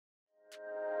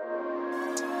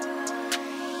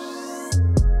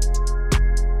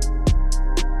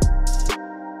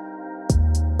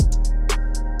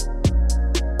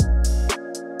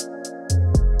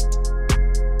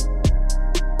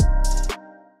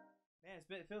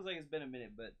it feels like it's been a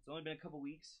minute, but it's only been a couple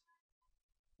weeks,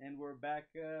 and we're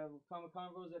back with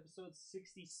Comiconvos episode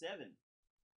 67.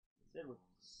 Said we're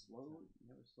slowly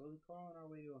crawling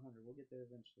our way to 100. We'll get there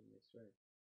eventually. That's right.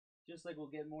 Just like we'll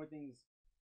get more things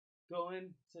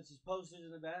going, such as posters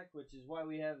in the back, which is why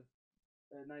we have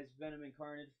a nice Venom and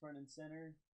Carnage front and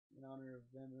center in honor of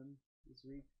Venom this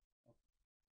week. I'll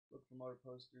look for more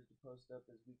posters to post up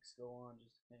as weeks go on,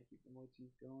 just to kind of keep the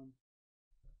motif going.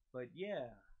 But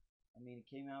yeah, I mean,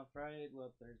 it came out Friday,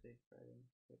 Thursday, Friday,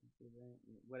 technically, right?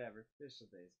 Whatever.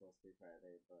 Official day is supposed to be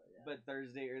Friday, but yeah. But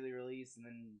Thursday, early release, and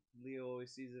then Leo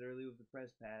always sees it early with the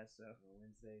press pass, so.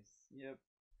 Wednesdays. Yep.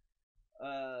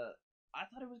 I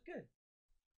thought it was good.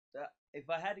 If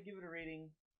I had to give it a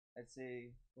rating, I'd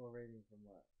say. Well, rating from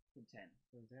what? From 10.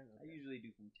 From 10? Okay. I usually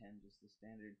do from 10, just the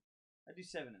standard. I do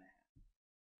 7.5.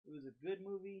 It was a good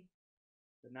movie,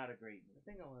 but not a great movie. I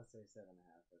think I want to say 7.5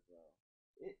 as well.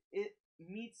 It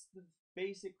meets the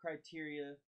basic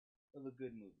criteria of a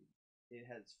good movie.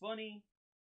 It's funny,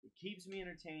 it keeps me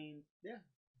entertained, yeah,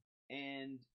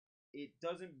 and it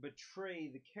doesn't betray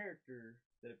the character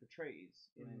that it portrays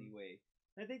in any way.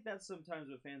 And I think that's sometimes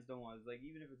what fans don't want. Is like,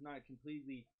 even if it's not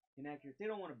completely inaccurate, they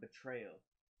don't want a betrayal.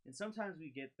 And sometimes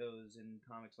we get those in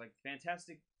comics, like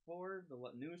Fantastic Four, the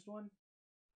newest one,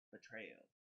 betrayal.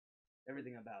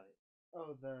 Everything about it.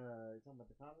 Oh, you're talking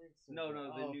about the comics? No,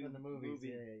 the new from the movies.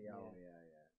 movie. Yeah. Oh,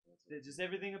 yeah. Just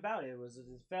everything about it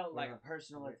felt like a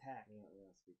personal attack. We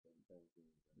don't speak that.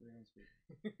 We don't speak.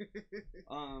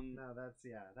 No,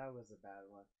 that was a bad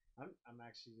one. I'm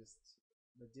actually just,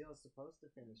 the deal is supposed to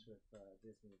finish with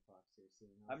Disney and Fox here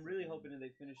soon. I'm really hoping that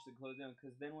they finish the close down,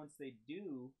 because then once they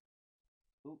do,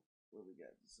 what we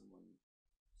got? Someone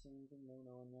say anything? No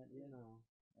on that yet? No,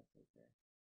 that's okay.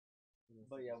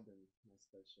 But yeah, my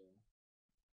special.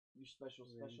 Your special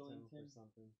intern or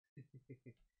something.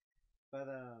 But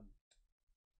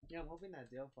yeah, I'm hoping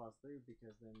that deal falls through,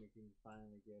 because then we can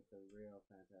finally get the real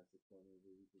Fantastic Four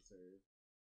movie we deserve.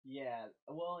 Yeah,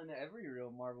 well, in every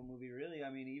real Marvel movie, really.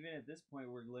 I mean, even at this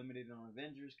point, we're limited on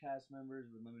Avengers cast members.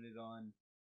 We're limited on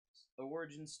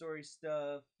origin story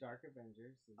stuff. Dark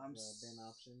Avengers has been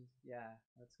optioned. Yeah,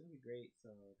 that's gonna be great.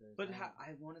 So,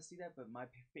 I want to see that. But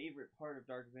my favorite part of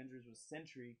Dark Avengers was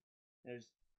Sentry. There's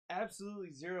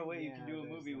absolutely zero way you can do a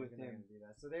movie with him. Do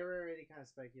that. So they were already kind of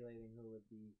speculating who would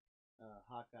be.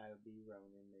 Hawkeye would be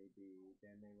Ronan, maybe.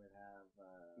 Then they would have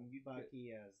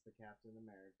Bucky as the Captain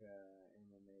America, and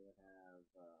then they would have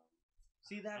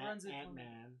runs it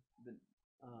Ant-Man.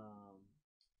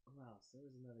 Who else? There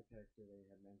was another character they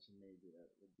had mentioned maybe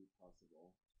that would be possible.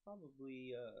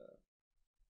 Probably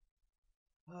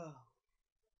I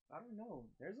don't know.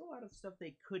 There's a lot of stuff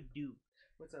they could do.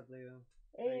 What's up, Leo?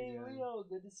 Hey, Leo,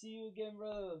 good to see you again,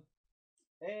 bro.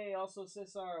 Hey, also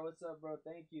Cesar, what's up, bro?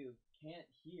 Thank you. Can't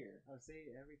hear. Oh,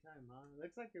 see, every time, huh?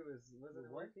 Looks like it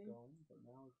wasn't working? Going, but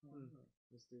now we can't hear.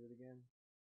 Let's do it again.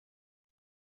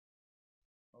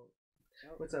 Oh.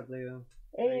 What's up, Leo?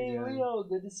 Hey, Leo,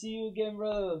 good to see you again,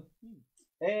 bro.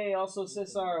 Hey, also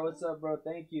Cesar, what's up, bro?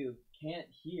 Thank you. Can't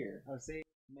hear. Oh, see?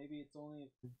 Maybe it's only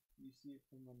if you see it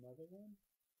from another one?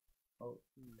 Oh.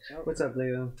 What's up,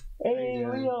 Leo? Hey,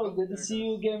 Leo, good to see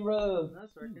you again, bro.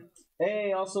 That's working.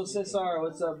 Hey, also Cesar,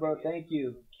 what's up, bro? Thank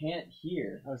you. Can't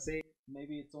hear. Oh, see?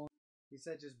 Maybe it's only. He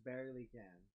said just barely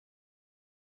can.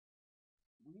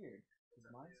 Weird.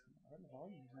 Because my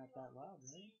volume's not that loud,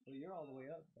 right? Well, you're all the way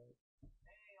up, but.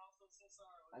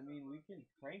 I mean, we can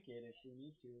crank it if we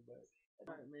need to, but.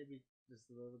 Maybe just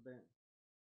a little bit.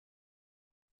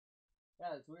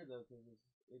 Yeah, it's weird though, because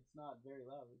it's not very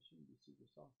loud. It shouldn't be super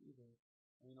soft either.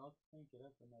 I mean, I'll crank it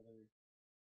up another.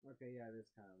 Okay, yeah, it is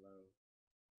kind of low.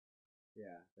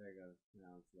 Yeah, there it goes.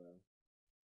 Now it's low.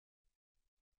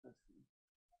 That's cool.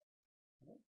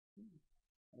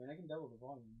 I mean, I can double the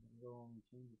volume and go on and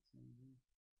change it.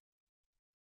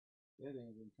 The other thing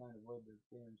is I'm trying to avoid the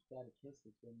damn static hiss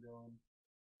that's been going.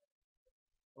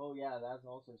 Oh yeah, that's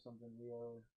also something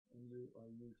Leo and you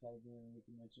tagged me and we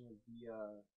can mention was the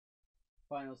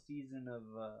final season of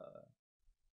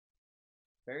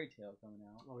Fairy Tail coming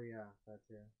out. Oh yeah, that's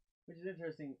it. Which is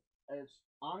interesting. It's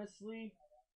honestly,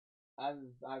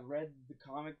 I've read the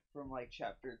comic from like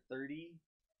chapter 30.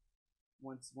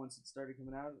 Once it started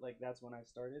coming out, like that's when I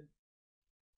started.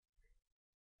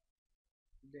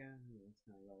 Yeah, it's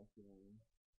kind of low if you want to.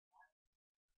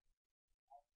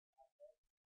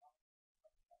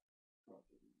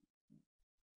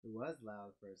 It was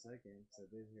loud for a second, so I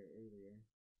did hear it earlier.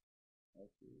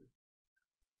 That's weird.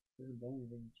 Hasn't done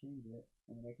anything to change it.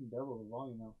 I mean, I can double the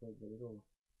volume output, but it'll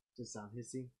just sound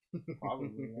hissy.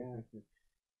 Probably, yeah.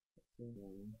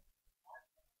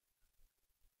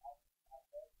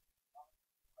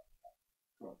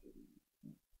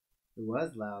 It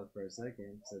was loud for a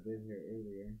second, so I did hear it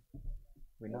earlier.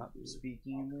 We're not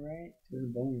speaking in the right.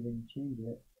 Don't even change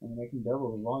it. I mean, I can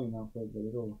double the volume output, but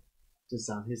it'll just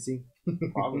sound hissy.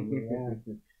 Probably, yeah.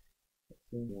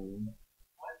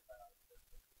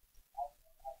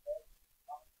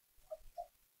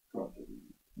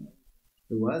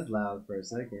 It was loud for a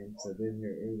second, so I did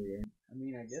hear it earlier. I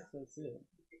mean, I guess that's it.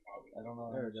 I don't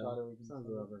know. There we go. We can Sounds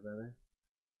a little bit better.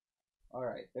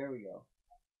 Alright, there we go.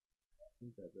 I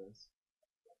think that does.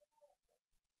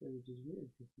 Which is weird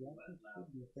because the output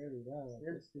should be fairly loud.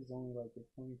 This is only like at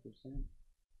 20%.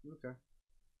 Okay.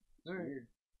 Alright.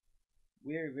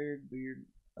 Weird.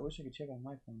 I wish I could check on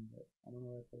my phone, but I don't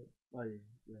know where I put it. Oh,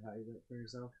 you hide it for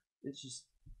yourself? It just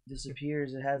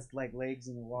disappears. It has like legs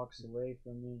and it walks away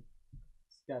from me.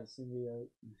 It's got a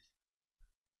symbiote.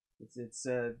 It's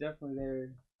definitely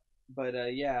there. But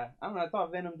yeah, I don't know. I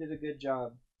thought Venom did a good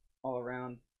job all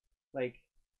around. Like,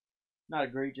 not a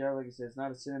great job, like I said. It's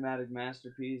not a cinematic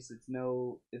masterpiece. It's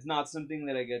not something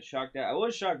that I get shocked at. I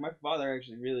was shocked. My father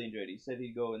actually really enjoyed it. He said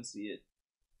he'd go and see it,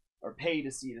 or pay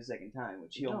to see it a second time,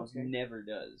 which he almost never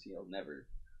does. He'll never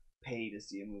pay to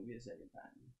see a movie a second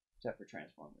time, except for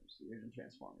Transformers. The original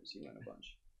Transformers, he went a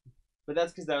bunch. But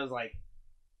that's because that was like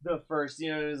the first,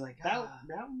 it was like that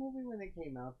movie when it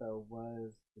came out though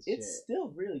was the it's shit. Still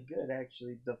really good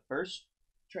actually. The first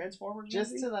Transformers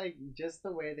just movie? just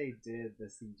the way they did the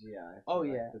CGI. Oh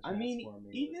yeah, I mean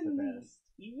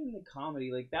even the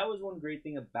comedy, like that was one great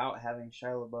thing about having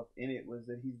Shia LaBeouf in it was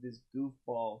that he's this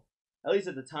goofball. At least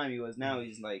at the time he was. Now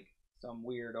he's like some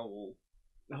weird old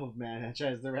man that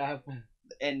tries to rap.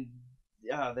 And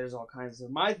there's all kinds of stuff.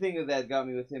 My thing that got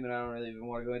me with him, and I don't really even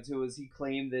want to go into, was he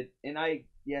claimed that, and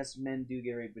yes, men do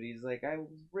get raped, but he's like, I was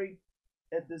raped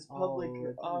at this public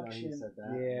auction. He said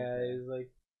that. Yeah, he's like,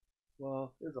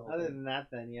 well, other than that,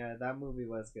 then yeah, that movie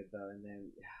was good though. And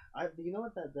then, you know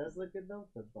what that does look good though?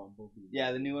 The Bumblebee.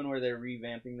 Yeah, the new one where they're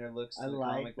revamping their looks. I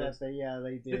like that.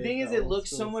 They did. The thing is, it looks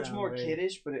so much more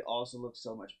kiddish, but it also looks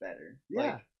so much better.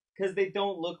 Yeah, because they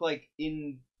don't look like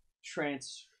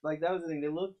like that was the thing. They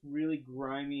looked really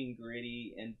grimy and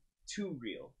gritty and too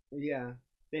real. Yeah.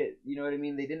 You know what I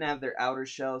mean? They didn't have their outer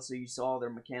shell, so you saw their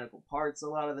mechanical parts a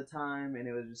lot of the time, and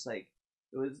it was just like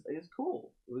it was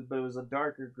cool. But it was a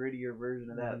darker, grittier version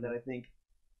of that that I think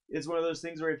is one of those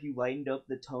things where if you lightened up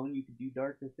the tone, you could do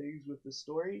darker things with the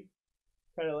story.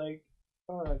 Kind of like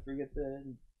I forget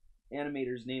the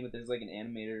animator's name, but there's like an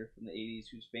animator from the 80s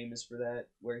who's famous for that,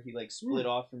 where he like split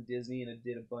off from Disney and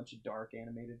did a bunch of dark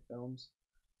animated films.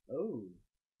 Oh,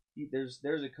 there's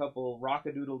a couple.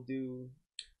 Rockadoodle-Doo.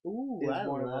 Ooh, I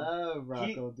love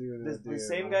Rockadoodle-Doo. The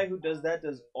same guy who does that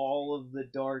does all of the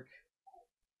dark.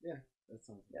 Yeah, that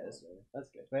sounds that's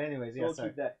good. But anyways, yeah, we'll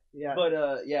keep that. Yeah,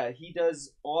 but yeah, he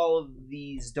does all of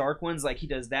these dark ones. Like he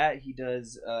does that. He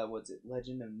does what's it?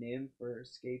 Legend of Nim for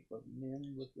Escape of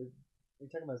Nim with the. You're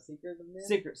talking about Secret of Nim?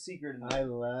 Secret of Nim. I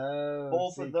love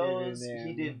both of those.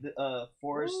 He did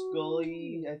Forrest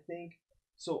Gully, I think.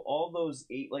 So all those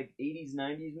 80s,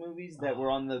 90s movies that were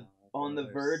on the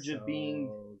verge of being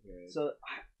good. So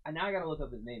now I gotta look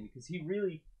up his name because he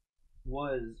really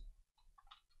was.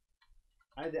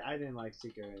 I didn't like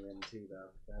Secret of Nim too though.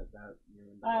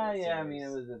 Yeah, I mean it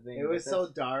was a thing. It was so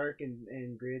dark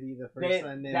and gritty the first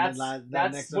one, and the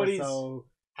next one was so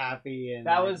happy, and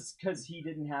that was because he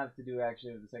didn't have to do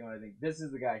actually the second one. I think this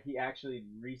is the guy. He actually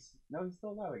he's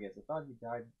still alive. I guess I thought he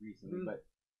died recently, but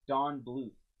Don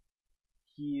Bluth.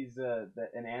 He's an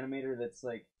animator that's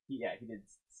like he did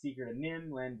Secret of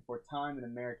Nim, Land Before Time, and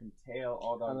American Tail.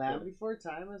 All done. Land Before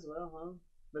Time as well, huh?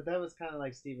 But that was kind of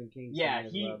like Stephen King. Yeah,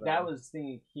 that was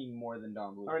Stephen King more than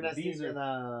Don Bluth. Or not Steven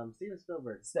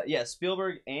Spielberg. Yeah,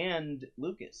 Spielberg and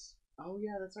Lucas. Oh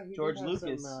yeah, that's right. George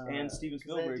Lucas and Steven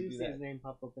Spielberg. I do see his name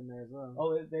pop up in there as well.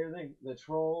 Oh, they're the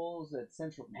Trolls at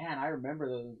Central. Man, I remember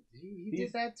those. He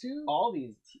did that too. All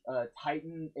these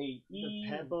Titan AE, the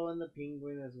Pebble and the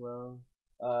Penguin as well.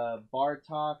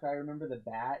 Bartok, I remember the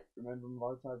Bat. Remember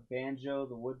Bartok? Banjo,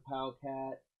 the Woodpile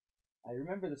Cat. I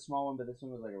remember the small one, but this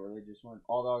one was like a religious one.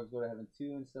 All Dogs Go to Heaven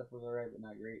 2 and stuff was alright, but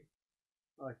not great.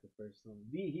 I like the first one.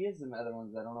 He has some other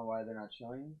ones I don't know why they're not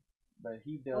showing, but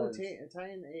he does. Oh,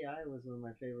 Titan AI was one of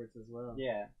my favorites as well.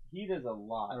 Yeah, he does a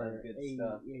lot of good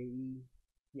stuff.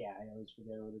 Yeah, I always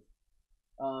forget what it is.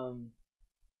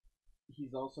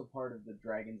 He's also part of the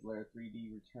Dragon's Lair 3D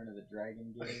Return of the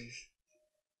Dragon game.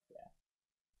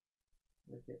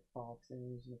 Look at Fox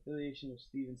News, an affiliation of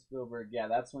Steven Spielberg. Yeah,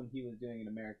 that's when he was doing An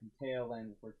American Tail, Land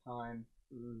Before Time.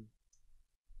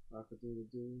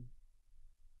 Rockadoodle-Doo.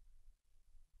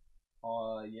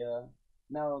 Yeah.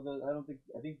 No,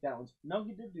 I think that one's. No,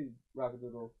 he did do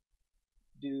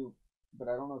Rockadoodle-Doo. but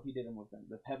I don't know if he did them with them.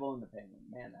 The Pebble and the Penguin.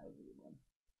 Man, that was a good one.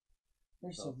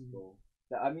 They're so cool.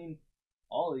 I mean,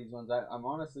 all of these ones. I'm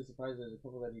honestly surprised there's a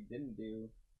couple that he didn't do.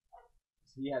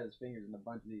 He had his fingers in a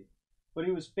bunch of these. But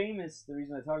he was famous. The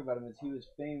reason I talk about him is he was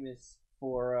famous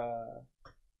for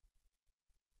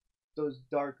those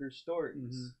darker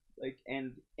stories. Like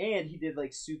and he did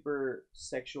like super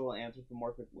sexual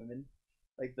anthropomorphic women,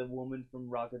 like the woman from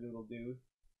Rock-a-Doodle-Doo.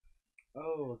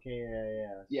 Oh, okay,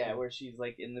 yeah. Sure. Where she's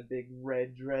like in the big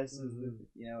red dress.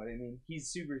 You know what I mean? He's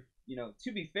super. You know,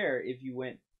 to be fair, if you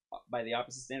went by the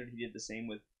opposite standard, he did the same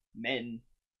with men.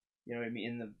 You know what I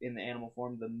mean? In the animal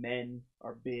form, the men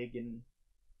are big and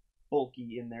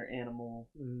bulky in their animal.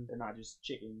 They're not just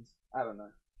chickens. I don't know.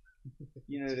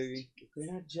 You know what I mean?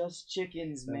 They're not just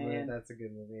chickens, man. That's a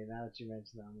good movie. Now that you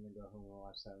mentioned that, I'm gonna go home and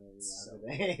watch that movie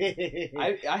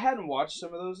now today. I hadn't watched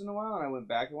some of those in a while, and I went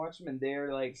back and watched them, and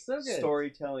they're like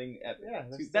storytelling epic. Yeah,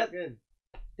 that's good.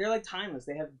 They're like timeless.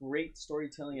 They have great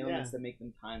storytelling elements that make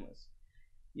them timeless.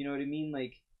 You know what I mean?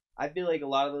 Like I feel like a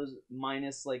lot of those,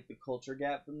 minus like the culture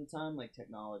gap from the time, like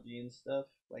technology and stuff.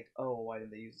 Like, oh, why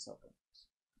did they use a cell phone?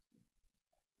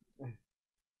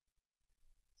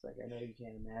 It's like I know you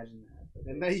can't imagine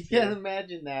that. I know you can't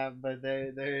imagine that, but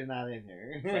they're not in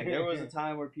here. Like there was a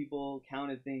time where people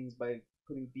counted things by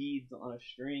putting beads on a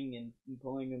string and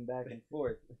pulling them back and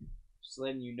forth. Just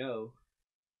letting you know.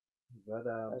 But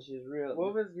that shit's real.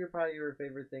 What was probably your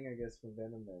favorite thing, I guess, from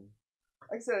Venom then?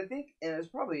 Like I said, I think, and it's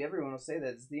probably everyone will say that,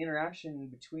 it's the interaction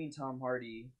between Tom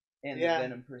Hardy and the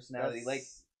Venom personality. Like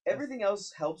everything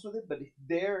else helps with it, but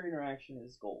their interaction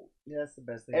is gold. Yeah, that's the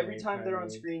best thing. Every time they're on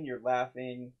screen, you're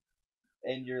laughing,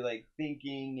 and you're like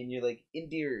thinking, and you're like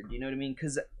endeared. You know what I mean?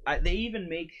 Because they even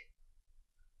make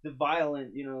the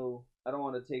violent. You know, I don't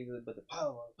want to take it, but the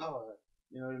power.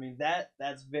 You know what I mean?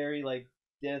 That's very like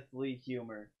deathly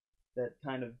humor. That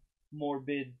kind of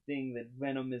morbid thing that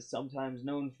Venom is sometimes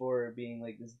known for, being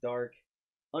like this dark,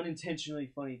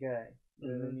 unintentionally funny guy. You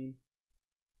know what I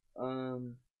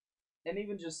mean? And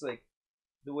even just like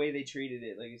the way they treated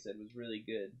it, like I said, was really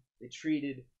good. They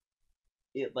treated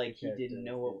it like he didn't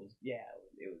know what was. Yeah,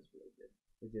 it was really good.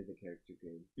 They did the character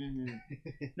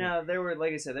good. Now there were,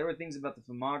 like I said, there were things about the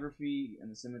filmography and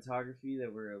the cinematography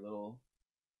that were a little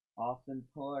off in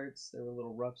parts. There were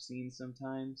little rough scenes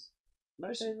sometimes.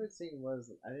 My favorite scene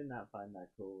was, I did not find that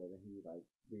cool when he like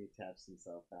reattached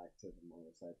himself back to the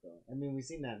motorcycle. I mean, we've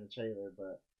seen that in the trailer,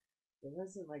 but it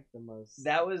wasn't like the most.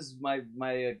 That was my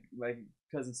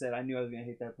cousin said. I knew I was gonna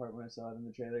hate that part when I saw it in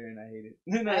the trailer, and I hated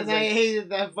it. And I hated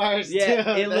that part too.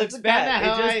 Yeah, it looks bad.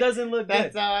 It just doesn't look good.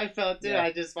 That's how I felt too. Yeah.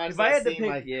 I just watched. If I had to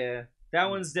pick, that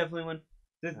one's definitely one.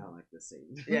 I don't like the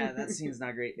scene. Yeah, that scene's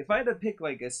not great. If I had to pick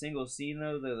like a single scene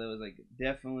though, that was like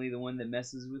definitely the one that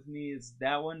messes with me, is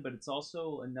that one. But it's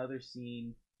also another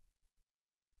scene.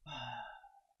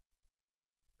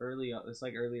 Early on, it's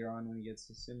like earlier on when he gets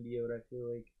the symbiote. I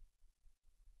feel like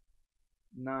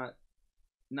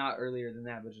not earlier than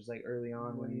that, but just like early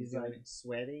on when he's like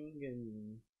sweating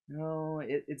and. No,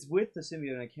 it's with the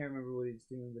symbiote. And I can't remember what he's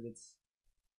doing, but it's.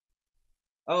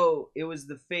 It was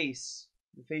the face.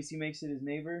 The face he makes at his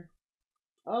neighbor.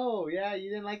 Oh yeah, you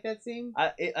didn't like that scene?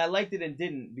 I liked it and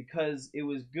didn't, because it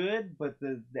was good, but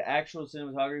the actual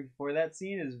cinematography for that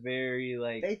scene is very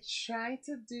like. They tried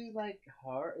to do like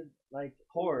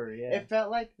horror. Yeah. It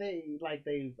felt like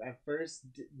they at first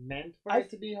meant for it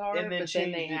to be horror, and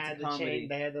then they had to change.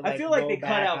 They had to. I feel like they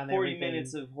cut out 40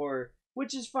 minutes of horror,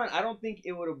 which is fun. I don't think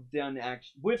it would have done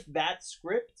with that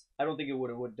script. I don't think it would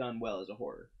have done well as a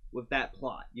horror. With that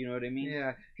plot, you know what I mean?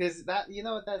 Yeah, because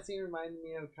what that scene reminded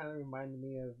me of? Kind of reminded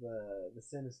me of the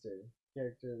Sinister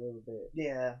character a little bit.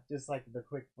 Yeah, just like the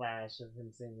quick flash of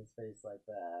him seeing his face like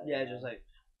that. Yeah, just like.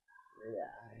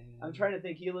 Yeah, I'm trying to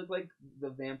think. He looked like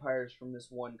the vampires from this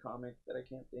one comic that I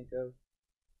can't think of.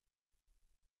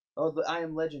 Oh, the I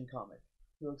Am Legend comic.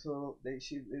 He looks a little. They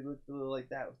looked a little like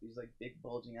that, with these like big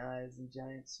bulging eyes and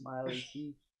giant smiley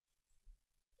teeth.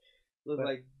 Look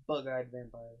like bug-eyed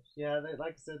vampires. Yeah,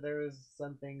 like I said, there was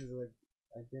some things like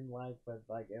I didn't like, but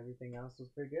like everything else was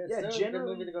pretty good. Yeah, still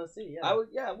generally, a good movie to go see.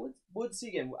 Yeah, I would see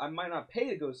again. I might not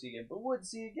pay to go see again, but would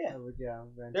see again.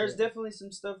 There's it. Definitely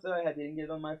some stuff that I didn't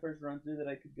get on my first run through that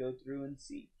I could go through and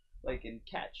see, like and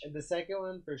catch. And the second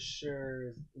one for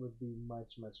sure would be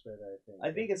much better.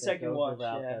 I think a second watch.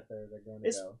 That they're going to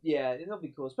go. Yeah, it'll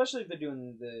be cool, especially if they're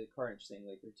doing the Carnage thing,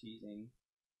 like they're teasing.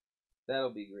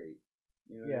 That'll be great.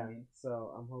 You know what I mean?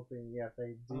 So I'm hoping, if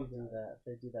they do that, if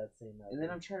they do that scene. And then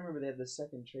I'm trying to remember, they had the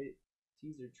second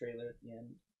teaser trailer at the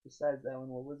end. Besides that one,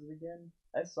 what was it again?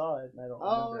 I saw it and I don't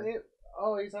Oh, remember.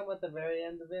 you're talking about the very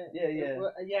end of it? Yeah, yeah.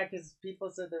 Yeah, because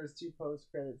people said there was 2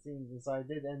 post-credit scenes, and so I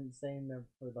did end up staying there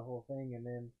for the whole thing, and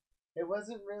then it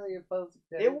wasn't really a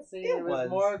post-credit scene. It was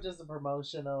more of just a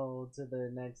promotional to their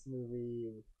next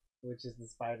movie, which is the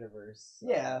Spider-Verse.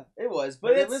 Yeah, it was,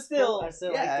 but it was still, cool. I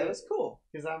still yeah, liked it was cool.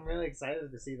 Because I'm really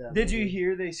excited to see that. Did movie. you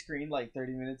hear they screened like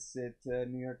 30 minutes at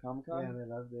New York Comic Con? Yeah, they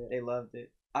loved it. They loved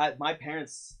it. My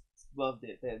parents loved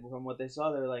it. From what they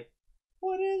saw, they were like,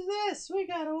 "What is this? We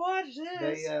gotta watch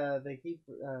this." They keep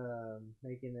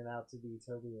making it out to be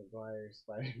Tobey Maguire's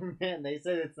Spider-Man. They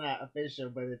said it's not official,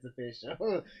 but it's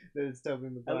official that it's Tobey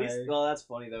Maguire. At least, well, that's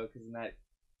funny though, because in that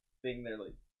thing they're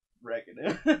like wrecking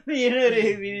him. You know what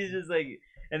I mean? He's just like,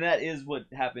 and that is what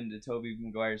happened to Tobey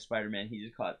Maguire's Spider-Man. He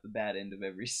just caught the bad end of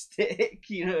every stick.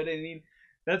 You know what I mean?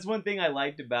 That's one thing I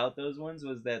liked about those ones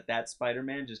was that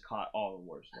Spider-Man just caught all the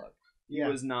worst luck. He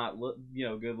was not,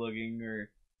 good looking or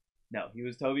no. He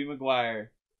was Tobey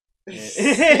Maguire. He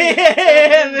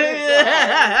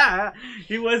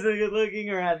wasn't good looking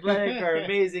or athletic or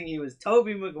amazing. He was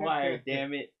Tobey Maguire.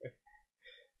 Damn it.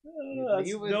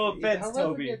 No offense,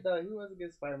 Toby. He was a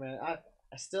good Spider-Man. I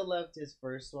still loved his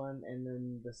first one, and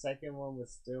then the second one was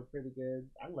still pretty good.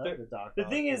 I love the Doctor. The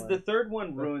thing is, the third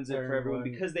one ruins it for everyone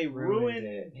because they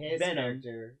ruin Venom,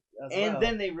 and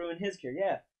then they ruin his character.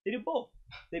 Yeah, they do both.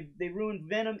 They ruined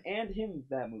Venom and him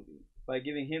that movie by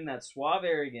giving him that suave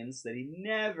arrogance that he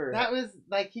never. That was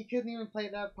like he couldn't even play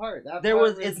that part.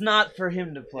 It's not for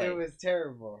him to play. It was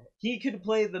terrible. He could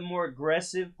play the more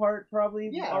aggressive part, probably.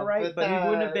 Yeah, all right, but he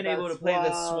wouldn't have been able to play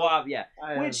the suave. Yeah,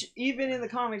 which even in the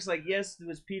comics, like yes,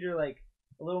 was Peter like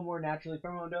a little more naturally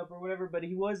hormoned up or whatever, but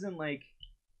he wasn't like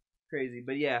crazy.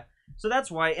 But yeah, so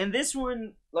that's why. And this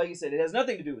one, like you said, it has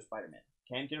nothing to do with Spider-Man.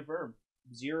 Can confirm.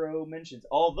 0 mentions.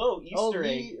 Although Easter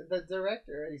egg, the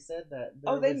director already said that.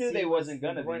 They knew they wasn't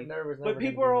gonna be. But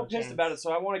people are all pissed about it,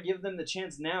 so I want to give them the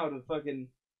chance now to fucking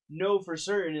know for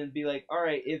certain and be like, all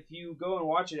right, if you go and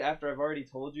watch it after I've already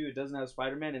told you it doesn't have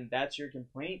Spider-Man and that's your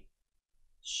complaint,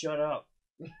 shut up.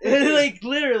 Like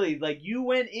literally, like you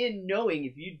went in knowing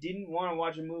if you didn't want to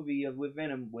watch a movie with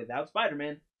Venom without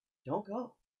Spider-Man, don't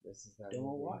go. Don't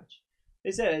watch.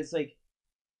 They said it's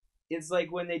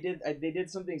like when they did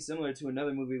something similar to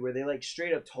another movie where they like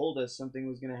straight up told us something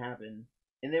was gonna happen,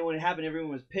 and then when it happened,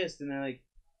 everyone was pissed, and they're like,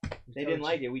 they didn't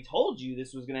like it. We told you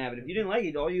this was gonna happen. If you didn't like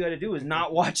it, all you got to do is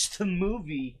not watch the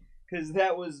movie because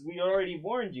we already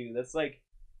warned you. That's like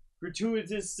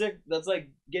gratuitous sick. That's like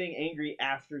getting angry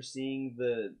after seeing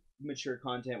the mature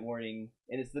content warning,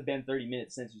 and it's been 30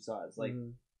 minutes since you saw it. It's like,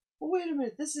 well, wait a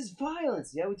minute, this is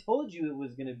violence. Yeah, we told you it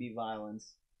was gonna be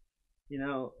violence. I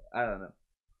don't know.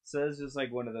 So it's just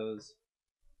like one of those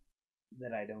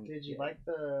that I don't. Did you like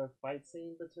the fight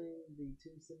scene between the 2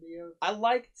 symbiotes? I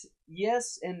liked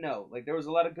yes and no. Like there was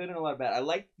a lot of good and a lot of bad. I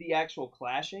liked the actual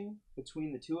clashing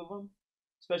between the 2 of them,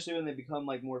 especially when they become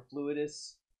like more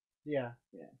fluidous. Yeah.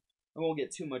 I won't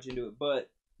get too much into it, but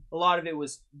a lot of it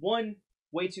was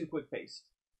way too quick paced.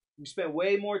 We spent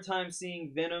way more time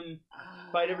seeing Venom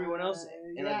fight everyone else.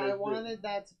 And I wanted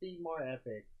that to be more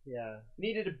epic. Yeah.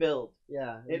 Needed to build.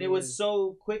 Yeah. And it was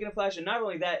so quick in a flash. And not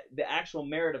only that, the actual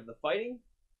merit of the fighting,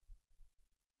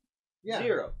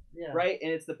 0. Yeah. Right?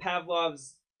 And it's the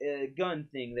Pavlov's gun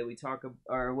thing that we talk about.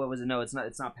 Or what was it? No, it's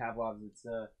not Pavlov's. It's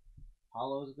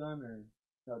Apollo's gun or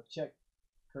no, Chekhov's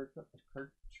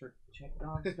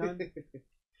gun.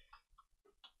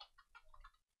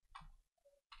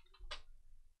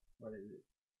 What is it?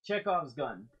 Chekhov's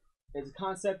gun. It's a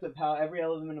concept of how every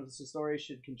element of the story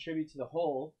should contribute to the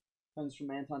whole. Comes from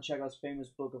Anton Chekhov's famous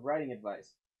book of writing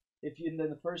advice. If in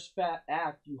the first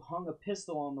act you hung a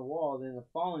pistol on the wall, then in the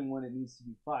following one it needs to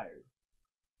be fired.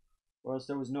 Or else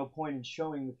there was no point in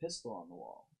showing the pistol on the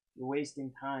wall. You're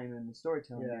wasting time in the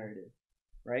storytelling narrative,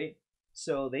 right?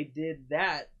 So they did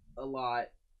that a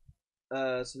lot.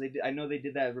 I know they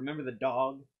did that. Remember the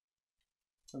dog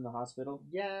from the hospital?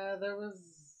 Yeah, there was.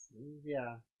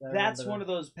 Yeah. That's one of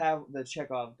those the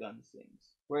Chekhov guns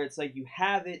things where it's like you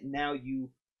have it, now you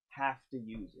have to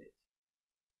use it.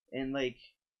 And like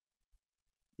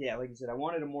like you said, I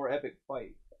wanted a more epic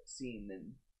fight scene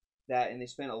than that, and they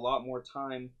spent a lot more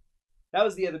time. That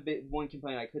was the other one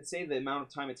complaint I could say, the amount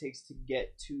of time it takes to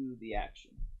get to the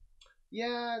action.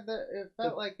 Yeah, it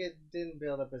felt like it didn't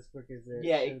build up as quick as it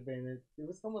should have been. It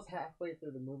was almost halfway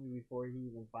through the movie before he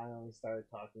even finally started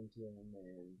talking to him.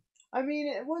 And I mean,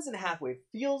 it wasn't halfway. It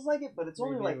feels like it, but it's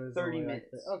only like 30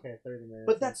 minutes. Okay, 30 minutes.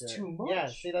 But that's too much. Yeah,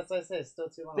 see, that's what I said. It's still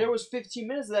too long. There was 15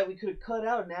 minutes of that we could have cut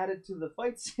out and added to the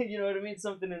fight scene. You know what I mean?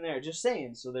 Something in there. Just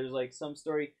saying. So there's like some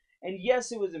story. And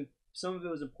yes, it was some of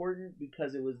it was important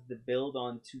because it was the build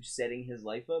on to setting his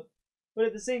life up, but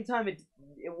at the same time, it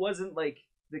wasn't like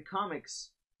the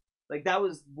comics. Like that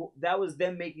was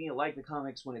them making it like the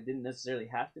comics when it didn't necessarily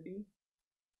have to be.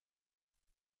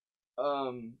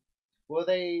 Well,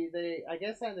 they I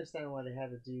guess I understand why they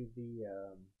had to do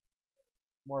the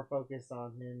more focus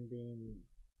on him being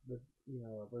the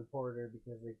a reporter,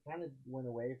 because they kind of went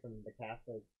away from the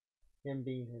Catholic, him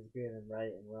being his good and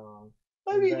right and wrong.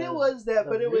 I mean, it was that,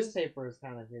 but it was newspaper is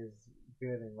kind of his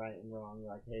good and right and wrong.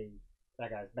 Like, hey, that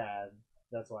guy's bad.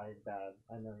 That's why he's bad.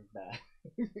 I know he's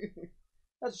bad.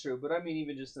 That's true, but I mean,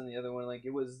 even just in the other one, like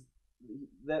it was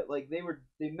that like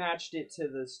they matched it to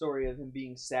the story of him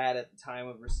being sad at the time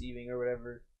of receiving or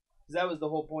whatever, because that was the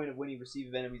whole point of when he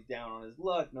received Venom. He's down on his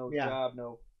luck, no job,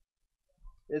 no.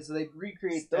 And so they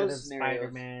recreate Instead those of scenarios.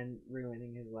 Spider-Man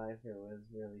ruining his life, it was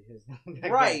really his.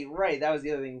 Right. That was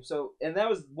the other thing. So, and that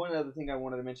was one other thing I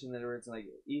wanted to mention. That it's like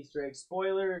Easter egg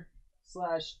spoiler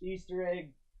 / Easter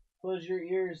egg. Close your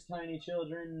ears, tiny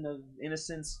children of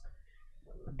innocence.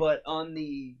 But on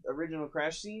the original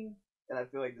crash scene, and I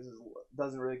feel like this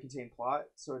doesn't really contain plot,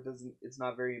 so it's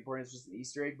not very important. It's just an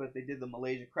Easter egg. But they did the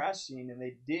Malaysia crash scene, and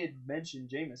they did mention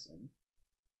Jameson.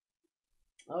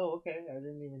 Oh, okay. I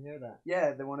didn't even hear that.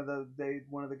 Yeah, one of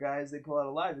the guys they pull out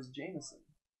alive is Jameson.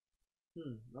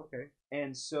 Okay.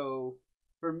 And so,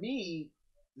 for me,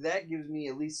 that gives me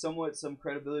at least somewhat some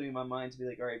credibility in my mind to be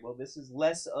like, all right, well, this is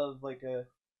less of like a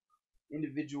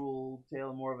individual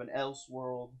tale, more of an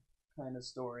Elseworld kind of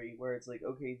story, where it's like,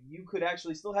 okay, you could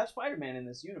actually still have Spider-Man in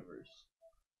this universe.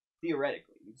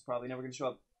 Theoretically. He's probably never going to show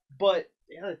up. But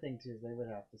the other thing, too, is they would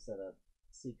have to set up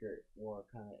Secret War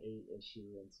kind of 8-issue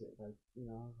into it. Like,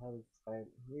 how would Spider...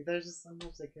 There's just so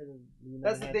much they could have...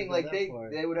 That's the thing, like, they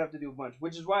would have to do a bunch,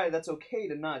 which is why that's okay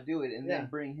to not do it and then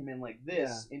bring him in like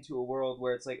this into a world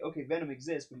where it's like, okay, Venom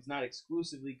exists, but he's not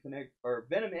exclusively connected... Or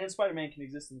Venom and Spider-Man can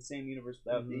exist in the same universe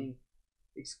without being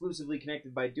exclusively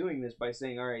connected by doing this, by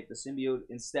saying, alright, the symbiote,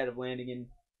 instead of landing in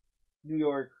New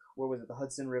York, where was it, the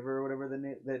Hudson River or whatever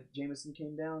that Jameson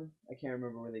came down? I can't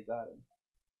remember where they got him.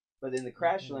 But in the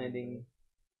crash landing...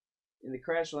 In the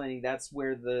crash landing, that's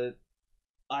where the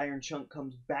iron chunk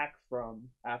comes back from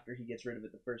after he gets rid of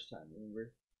it the first time,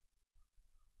 remember?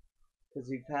 Because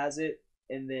he has it,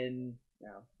 and then,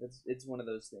 it's one of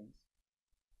those things.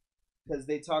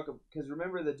 Because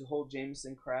remember the whole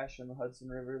Jameson crash on the Hudson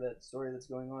River, that story that's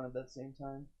going on at that same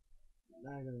time?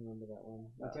 I don't remember that one.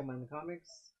 You talking about in the comics?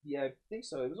 Yeah, I think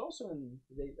so. It was also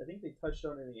I think they touched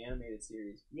on it in the animated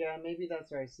series. Yeah, maybe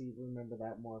that's where I remember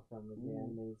that more from the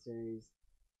animated series.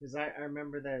 Because I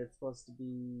remember that it's supposed to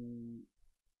be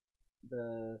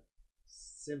the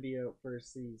symbiote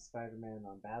first sees Spider-Man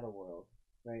on Battleworld,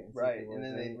 right? Right, and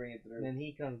then they bring it through. And then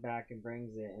he comes back and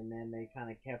brings it, and then they kind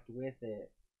of kept with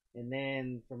it. And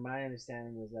then, from my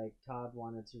understanding, was like Todd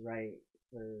wanted to write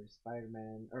for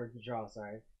Spider-Man, or to draw,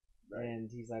 sorry. Right. And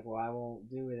he's like, well, I won't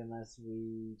do it unless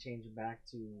we change it back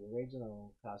to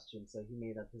original costume. So he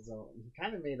made up his own. He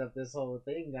kind of made up this whole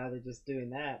thing. Now they're just doing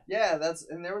that. Yeah,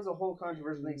 and there was a whole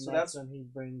controversial thing. So that's when he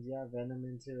brings Venom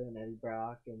into it, and Eddie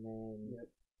Brock, and then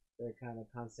their kind of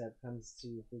concept comes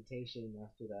to fruition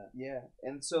after that. Yeah,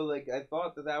 and so like I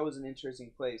thought that was an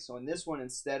interesting place. So in this one,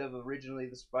 instead of originally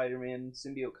the Spider-Man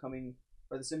symbiote coming,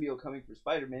 or the symbiote coming for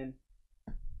Spider-Man,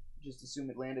 just assume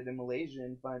it landed in Malaysia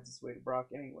and finds its way to Brock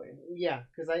anyway. Yeah,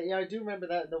 because I do remember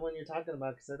the one you're talking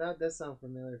about, because that does sound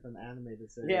familiar from the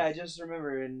animated series. Yeah, I just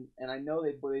remember, and I know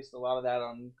they based a lot of that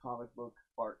on comic book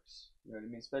arcs. You know what I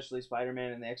mean? Especially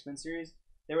Spider-Man and the X-Men series.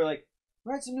 They were like,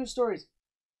 write some new stories.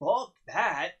 Fuck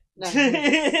that.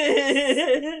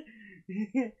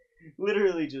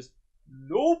 Literally just,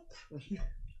 nope.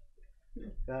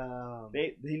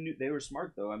 They were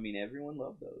smart though. I mean, everyone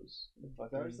loved those.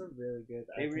 Those are really good.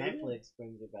 Netflix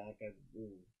brings it back.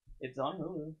 It's on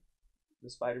Hulu. The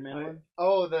Spider-Man one.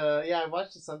 Oh, I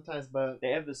watched it sometimes, but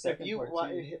they have the second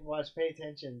part too. Pay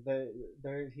attention.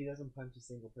 He doesn't punch a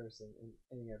single person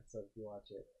in any episode if you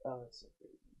watch it. Oh, that's so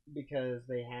crazy. Because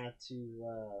they had to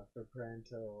for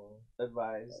parental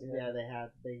advice. Yeah,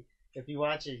 they. If you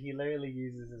watch it, he literally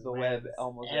uses his web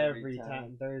almost every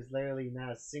time. There's literally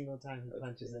not a single time he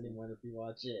punches anyone if you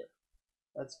watch it.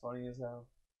 That's funny as hell.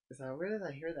 So where did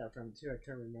I hear that from too? I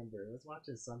can't remember. I was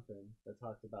watching something that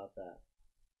talked about that.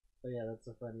 But yeah, that's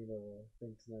a funny little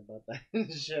thing to know about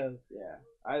that show. Yeah,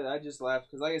 I just laughed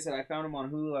because, like I said, I found him on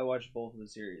Hulu. I watched both of the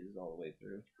series all the way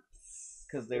through.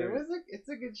 Because it's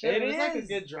a good show. It's like a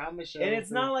good drama show, and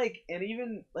it's not like, and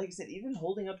even like I said, even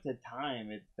holding up to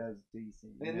time, it does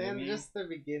decent. And then just the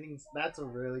beginnings. That's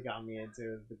what really got me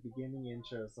into is the beginning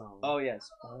intro song. Oh yes,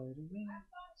 Spider-Man,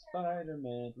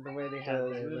 Spider-Man. The way they have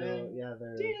their little,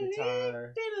 their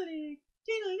guitar.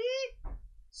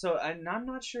 So I'm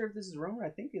not sure if this is rumor. I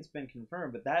think it's been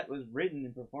confirmed, but that was written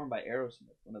and performed by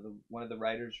Aerosmith, one of the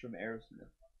writers from Aerosmith.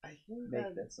 I think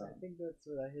that song. I think that's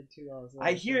what I heard too.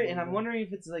 I hear it, and I'm wondering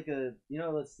if it's like a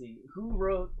let's see, who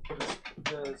wrote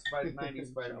the 90s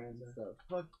Spider-Man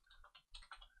stuff.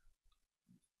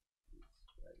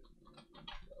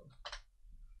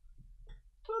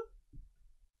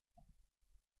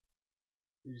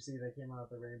 Did you see they came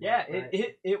out with the rainbow? Yeah,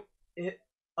 it.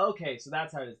 Okay, so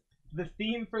that's how it is. The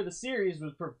theme for the series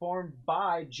was performed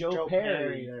by Joe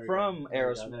Perry from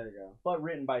Aerosmith, but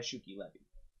written by Shuki Levy.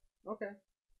 Okay.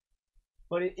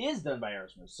 But it is done by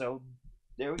Aerosmith, so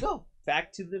there we go.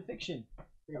 Back to the fiction.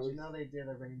 Did you know they did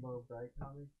a Rainbow Bright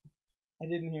comic? I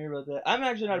didn't hear about that. I'm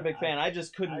actually not a big fan. I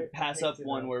just couldn't pass up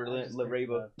one where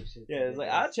Rainbow. Yeah, it's like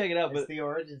I'll check it out, but it's the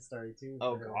origin story too.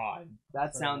 Oh god,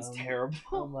 that sounds terrible.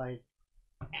 I'm like,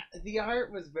 the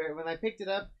art was very when I picked it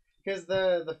up. Because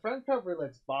the front cover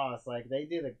looks boss. Like, they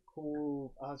did a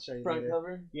cool... I'll show you. Front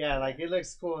cover? Yeah, like, it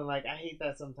looks cool. And, like, I hate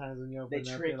that sometimes when you open it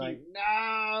up. You're like,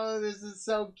 no, this is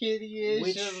so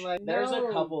kiddie-ish. Like, there's a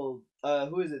couple...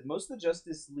 who is it? Most of the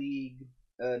Justice League...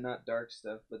 not dark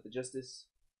stuff, but the Justice...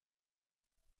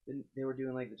 They were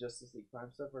doing, like, the Justice League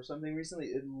Prime stuff or something recently.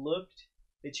 It looked...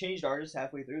 They changed artists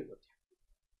halfway through. It looked...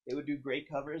 They would do great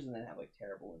covers and then have, like,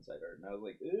 terrible inside art. And I was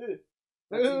like, ugh.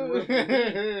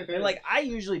 And like I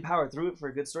usually power through it for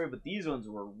a good story, but these ones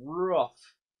were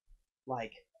rough,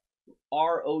 like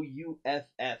ROUFF.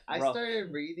 I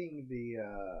started reading the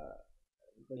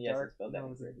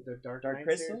Dark Knight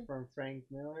Crystal series from Frank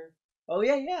Miller. Oh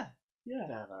yeah.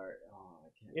 That art, I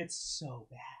can't. It's so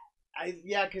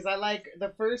bad. Because I like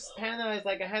the first panel. I was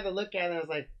like, I had to look at it. I was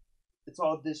like, it's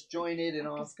all disjointed and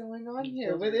all. What's going on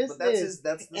here? What is this?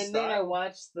 That's the and style. Then I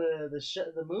watched the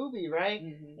movie, right?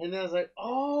 Mm-hmm. And then I was like,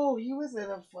 oh, he was in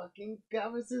a fucking...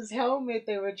 That was his helmet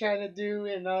they were trying to do.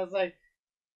 And I was like,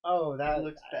 oh, that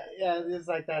looks bad. Yeah, it's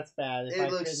like, that's bad.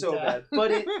 It looks so bad.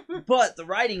 But the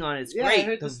writing on it's great. I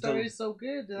heard the story is so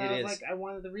good. And I was like, I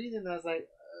wanted to read it. And I was like...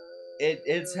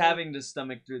 It's having to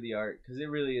stomach through the art. Because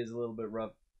it really is a little bit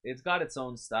rough. It's got its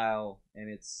own style. And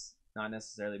it's not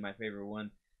necessarily my favorite one.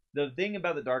 The thing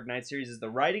about the Dark Knight series is the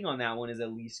writing on that one is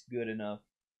at least good enough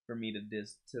for me to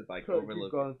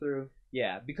overlook. Going through.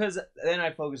 Yeah, because then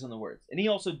I focus on the words, and he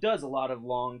also does a lot of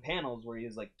long panels where he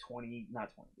has like a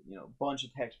bunch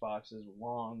of text boxes,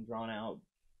 long drawn out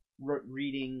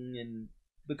reading, and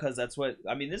because that's what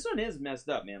I mean. This one is messed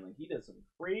up, man. Like he does some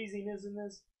craziness in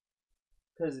this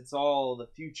because it's all the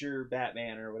future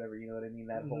Batman or whatever. You know what I mean?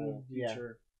 That whole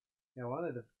future. Yeah, I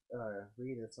wanted to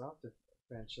read it, so I'll have to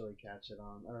eventually catch it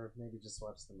on, or maybe just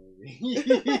watch the movie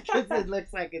because it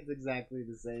looks like it's exactly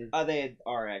the same. They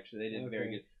are actually. They did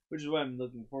very good, which is why I'm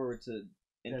looking forward to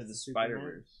Into the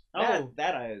Spider-Verse. That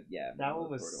one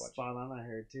was spot on. I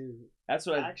heard too. That's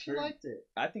what I actually liked it.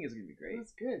 I think it's gonna be great. It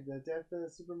was good. The Death of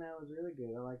Superman was really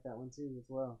good. I like that one too as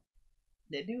well.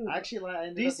 They do. Actually, I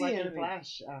ended up liking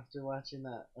Flash after watching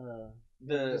that.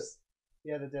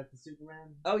 The Death of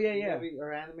Superman. Oh yeah. Movie,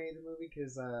 or animated movie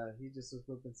because he just was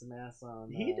whooping some ass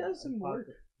on. He does some work.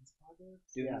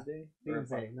 Doomsday.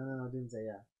 Doomsday. No. Doomsday.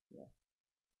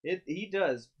 Yeah. He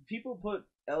does. People put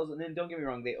L's, and then don't get me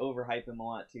wrong, they overhype him a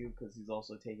lot too because he's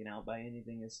also taken out by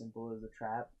anything as simple as a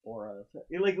trap or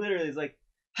literally it's like,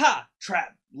 ha,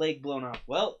 trap, leg blown off.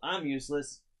 Well, I'm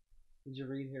useless. Did you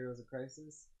read Heroes of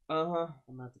Crisis? Uh-huh.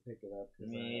 I'm about to pick it up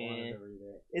because I wanted to read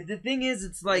it. The thing is,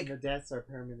 it's like... And the deaths are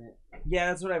permanent. Yeah,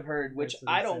 that's what I've heard, which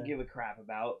I don't give a crap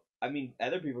about. I mean,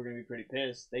 other people are going to be pretty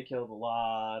pissed. They killed a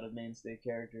lot of mainstay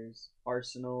characters.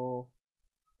 Arsenal,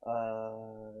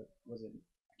 was it...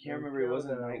 I can't remember, it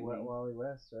wasn't Nightwing. Wally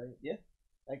West, right? Yeah.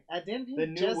 Like, didn't he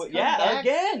just come back?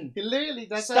 Again! He literally,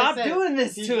 that's Stop doing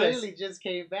this to us! He literally just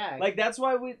came back. Like, that's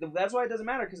why it doesn't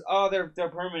matter, because, they're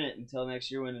permanent until next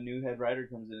year when a new head writer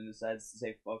comes in and decides to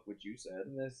say, fuck what you said.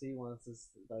 Unless he wants us,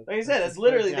 like I said, that's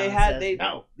literally,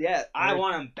 I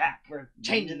want him back. We're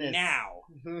changing this. Now.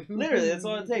 Literally, that's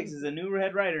all it takes, is a new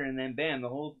head writer, and then bam, the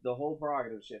whole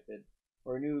prerogative shifted.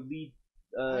 Or a new lead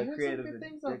I heard some good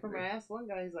things though from I asked one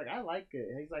guy. He's like, I like it.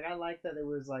 He's like, I like that it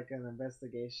was like an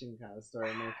investigation kind of story,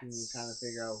 making you kind of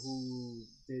figure out who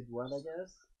did what. I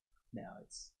guess. No,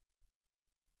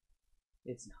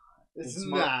 it's not. It's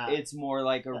not. It's more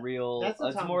like a real.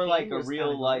 It's more like a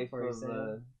real life of.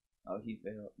 Oh, he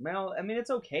failed. Well, I mean,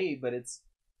 it's okay, but it's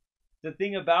the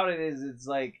thing about it is it's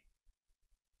like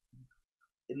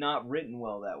not written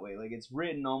well that way. Like it's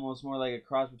written almost more like a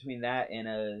cross between that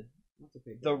and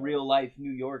the real life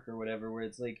New York or whatever, where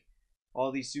it's like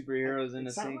all these superheroes in a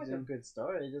It sounded like a season. good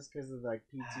story just because of like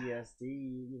PTSD,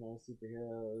 you know,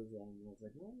 superheroes, and I was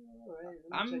like, well, all right,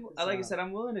 let me check this Like I out. said,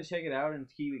 I'm willing to check it out and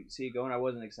see it going. I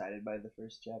wasn't excited by the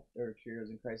first chapter or Heroes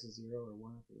in Crisis Zero or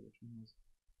one, I forget which one it was.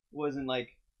 It wasn't like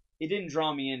it didn't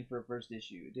draw me in for a first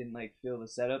issue. It didn't like feel the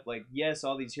setup. Like, yes,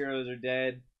 all these heroes are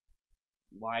dead.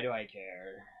 Why do I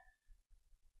care?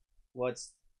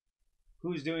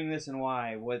 Who's doing this and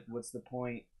why? What's the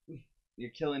point?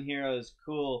 You're killing heroes,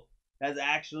 cool. That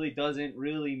actually doesn't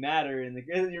really matter.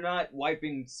 You're not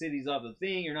wiping cities off the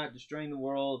thing. You're not destroying the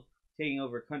world, taking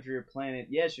over a country or planet.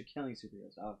 Yes, you're killing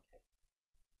superheroes. Okay,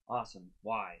 awesome.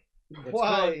 Why?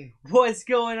 What's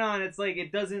going on? It's like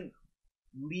it doesn't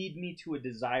lead me to a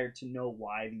desire to know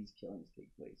why these killings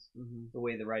take place. Mm-hmm. The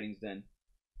way the writing's done,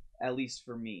 at least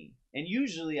for me. And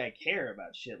usually I care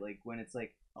about shit like when it's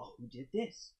like, oh, who did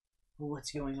this?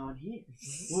 What's going on here?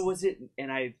 What was it?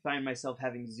 And I find myself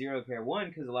having zero care. One,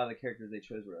 because a lot of the characters they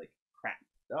chose were like crap.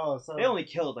 Oh, so they only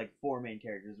killed like 4 main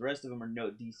characters. The rest of them are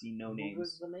DC no names. Who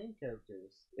was the main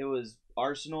characters? It was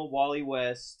Arsenal, Wally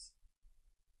West.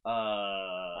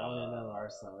 I don't even know who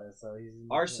Arsenal is. So he's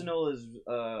Arsenal is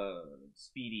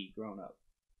Speedy grown up.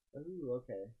 Ooh,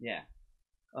 okay. Yeah.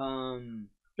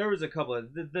 There was a couple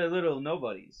of the little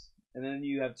nobodies. And then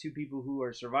you have 2 people who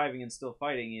are surviving and still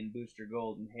fighting in Booster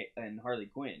Gold and Harley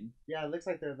Quinn. Yeah, it looks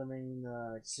like they're the main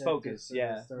focus.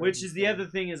 Yeah, which is the other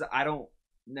thing is I don't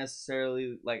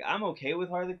necessarily like. I'm okay with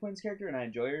Harley Quinn's character and I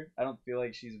enjoy her. I don't feel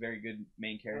like she's a very good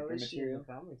main character material. She in the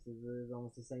comics is it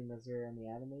almost the same as her in the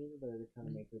animated, or they kind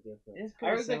of make her different? It's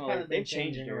kind of similar. Kind of they've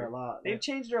changed her a lot. They've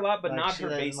changed her a lot, but like not her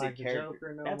basic like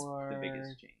character. That's the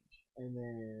biggest change. And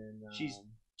then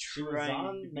she was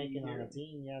on making on a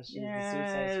team. Yeah, she's the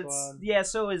Suicide Squad. Yeah,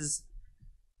 so is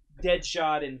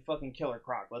Deadshot and fucking Killer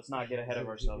Croc. Let's not get ahead of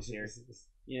ourselves here.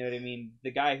 You know what I mean? The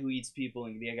guy who eats people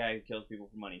and the guy who kills people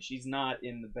for money. She's not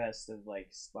in the best of like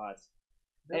spots.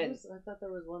 I thought there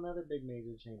was one other big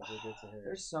major change they did to her.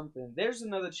 There's something. There's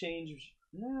another change.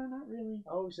 No, not really.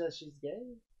 Oh, she's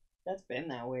gay? That's been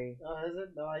that way. Oh, is it?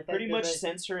 No, I pretty much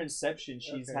since her inception,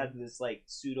 she's had this like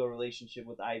pseudo relationship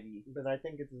with Ivy. But I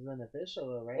think it's been official,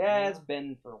 though, right? Yeah, it's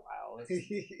been for a while.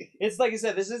 It's like I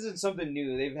said, this isn't something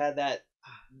new. They've had that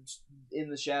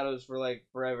in the shadows for like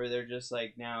forever. They're just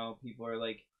like now people are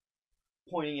like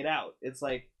pointing it out. It's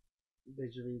like,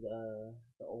 did you read the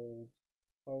old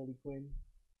Harley Quinn?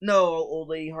 No, old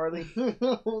lady Harley. Lady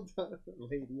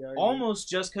Harley. Almost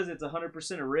just because it's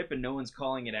 100% a rip and no one's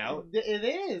calling it out. It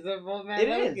is. It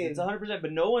is. It's 100%,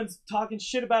 but no one's talking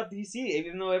shit about DC.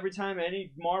 Even though every time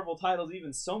any Marvel title's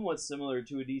even somewhat similar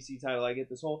to a DC title, I get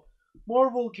this whole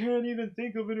Marvel can't even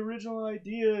think of an original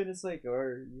idea, and it's like,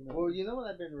 or you know. Well, you know what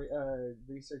I've been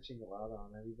researching a lot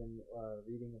on. Have you been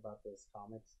reading about this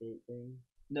Comicsgate thing?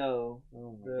 No.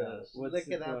 Oh my gosh. Look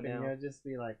it up and you'll just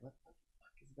be like, what the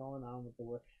fuck is going on with the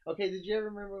world? Okay, did you ever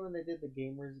remember when they did the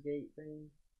Gamersgate thing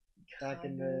back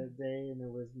in the day, and it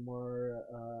was more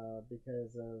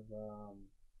because of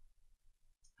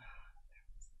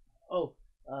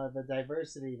the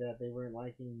diversity, that they weren't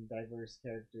liking diverse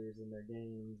characters in their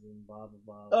games and blah blah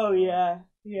blah. Oh yeah.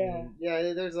 And,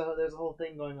 yeah. There's a whole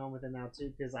thing going on with it now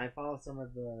too, because I follow some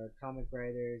of the comic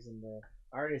writers and the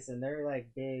artists, and they're like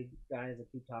big guys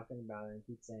that keep talking about it and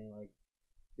keep saying like,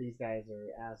 these guys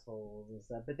are assholes and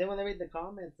stuff. But then when I read the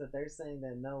comments, that they're saying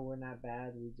that no, we're not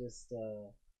bad.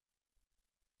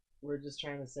 We're just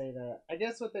trying to say that. I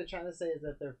guess what they're trying to say is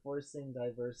that they're forcing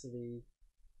diversity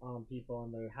on people,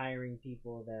 and they're hiring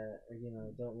people that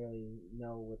don't really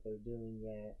know what they're doing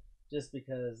yet, just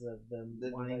because of them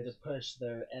wanting to push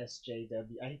their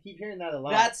SJW. I keep hearing that a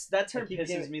lot. That term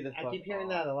pisses me the fuck off. I keep hearing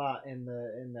that a lot in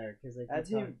there because they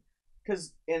keep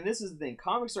and this is the thing.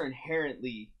 Comics are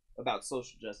inherently about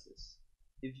social justice.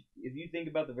 If you think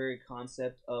about the very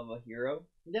concept of a hero,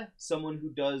 someone who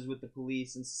does what the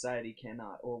police and society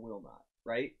cannot or will not,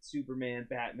 right? Superman,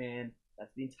 Batman,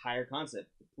 that's the entire concept.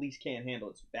 The police can't handle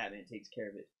it, so Batman takes care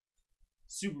of it.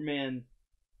 Superman,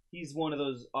 he's one of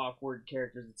those awkward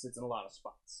characters that sits in a lot of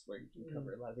spots where he can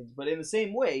cover a lot of things. But in the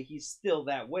same way, he's still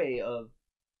that way of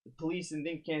the police and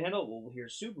things can't handle it. Well,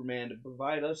 here's Superman to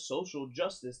provide us social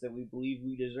justice that we believe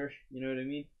we deserve. You know what I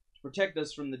mean? Protect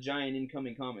us from the giant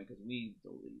incoming comet, because we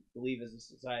believe as a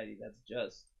society that's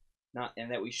just not,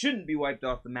 and that we shouldn't be wiped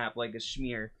off the map like a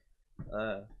schmear.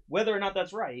 Whether or not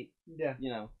that's right,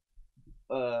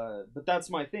 but that's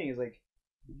my thing. Is like,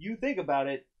 you think about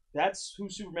it. That's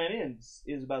who Superman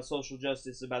is about social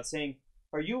justice, about saying,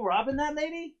 "Are you robbing that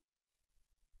lady?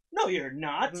 No, you're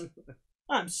not.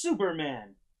 I'm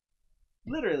Superman."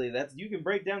 Literally, you can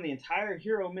break down the entire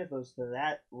hero mythos to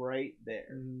that right there.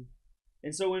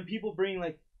 And so when people bring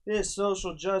like, this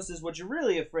social justice. What you're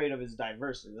really afraid of is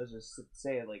diversity. Let's just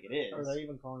say it like it is. Or they're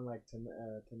even calling like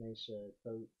Tanisha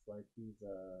Coates like he's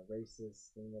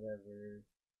racist and whatever.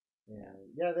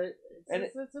 Yeah,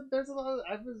 there's a lot.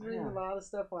 I was reading a lot of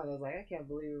stuff on it. I was like, I can't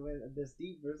believe it went this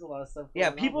deep. There's a lot of stuff.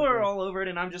 People are all over it,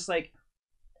 and I'm just like,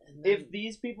 if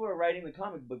these people are writing the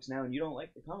comic books now, and you don't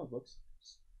like the comic books,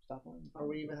 stop on. Or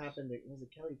what even happened to, was it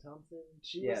Kelly Thompson?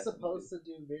 She was supposed to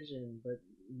do Vision, but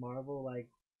Marvel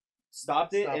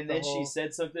stopped it, and then she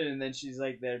said something, and then she's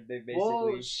like, they basically. Well,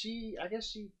 I guess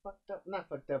she not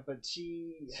fucked up, but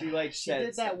she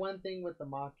did that one thing with the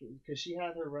because she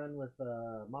had her run with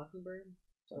Mockingbird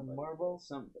from Marvel.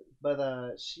 Something.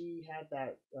 But she had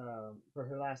that for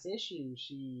her last issue.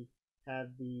 She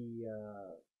had the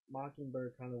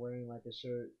Mockingbird kind of wearing like a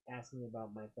shirt asking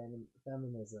about my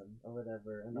feminism or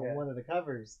whatever, and on one of the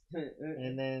covers.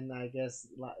 And then I guess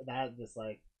that just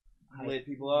like lit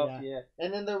people up, yeah.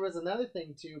 And then there was another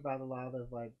thing too about a lot of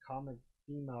like comic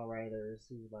female writers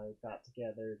who like got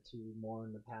together to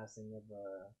mourn the passing of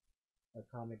a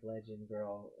comic legend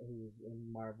girl who's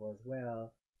in Marvel as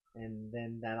well. And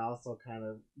then that also kind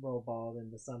of rollballed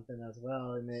into something as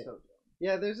well. And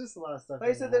there's just a lot of stuff. Like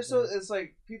I said, it's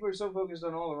like people are so focused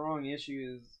on all the wrong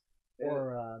issues.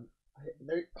 Or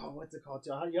what's it called?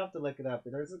 You have to look it up.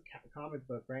 There's a comic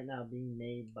book right now being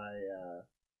made by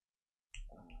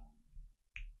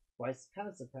it's kind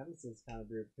of supremacist kind of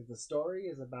group, because the story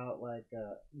is about like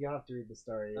you have to read the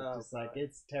story. It's just like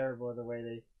it's terrible the way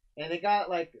they. And it got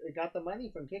the money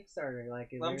from Kickstarter.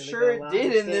 Like I'm sure it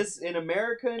did in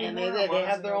America anymore. And they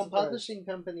have their own publishing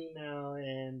company now,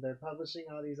 and they're publishing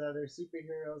all these other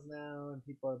superheroes now, and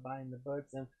people are buying the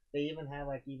books. And they even have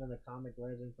like even a comic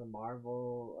legend from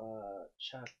Marvel,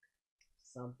 Chuck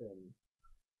something,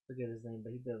 forget his name,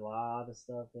 but he did a lot of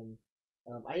stuff. And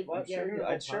I'd heard of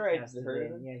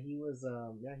him. Yeah, he was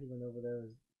he went over there.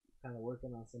 Kind of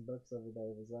working on some books over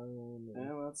there of his own.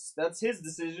 Well, that's his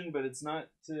decision, but it's not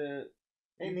to.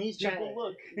 And he's people trying.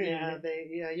 Look.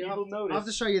 People notice. I'll have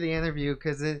to show you the interview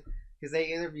because they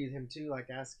interviewed him too,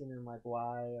 like asking him like,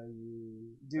 why are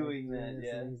you doing that? This?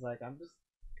 Yeah. And he's like, I'm just.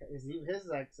 His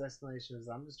explanation is,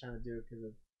 I'm just trying to do it because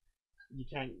you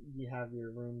can't. You have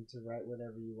your room to write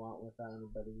whatever you want without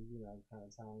anybody, kind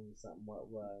of telling you something.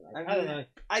 I don't know.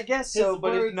 I guess so,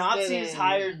 but if Nazis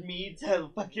hired me to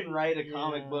fucking write a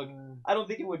comic book, I don't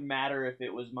think it would matter if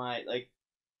it was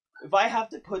if I have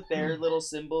to put their little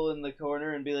symbol in the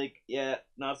corner and be like, yeah,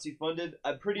 Nazi funded,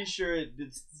 I'm pretty sure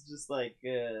it's just like,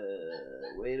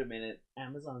 wait a minute.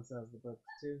 Amazon sells the books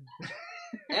too.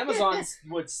 Amazon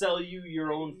would sell you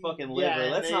your own fucking liver.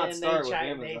 Let's not start with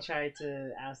Amazon. They tried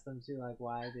to ask them too, like,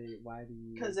 why do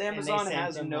you? Because Amazon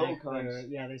has no terms.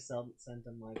 Yeah, they sent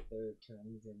them like their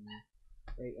terms,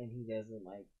 and he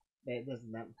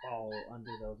doesn't that fall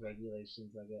under those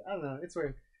regulations. I don't know. It's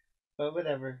weird, but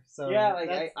whatever. So yeah,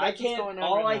 like I can't.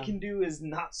 All I can do is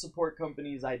not support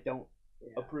companies I don't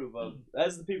approve of.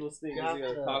 That's the people's thing. You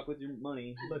gotta talk with your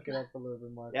money. Look it up a little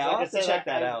bit more. Yeah, I'll have to check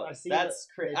that out. That's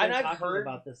crazy. And I've heard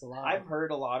about this a lot. I've heard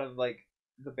a lot of like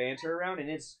the banter around, and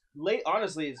it's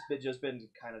honestly, it's just been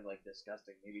kind of like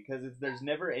disgusting to me because there's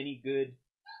never any good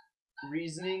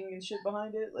reasoning and shit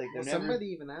behind it. Like somebody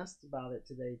even asked about it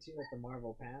today too at the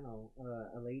Marvel panel.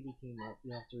 A lady came up.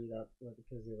 You have to read up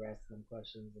because they were asking them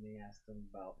questions, and they asked them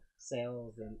about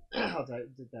sales and how the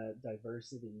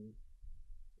diversity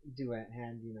do at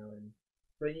hand, and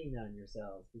bringing down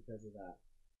yourselves because of that.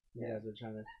 You guys are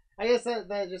trying to. I guess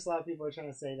that just a lot of people are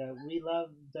trying to say that we love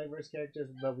diverse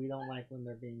characters, but we don't like when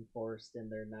they're being forced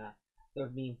and they're not. They're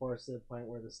being forced to the point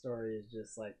where the story is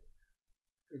just like.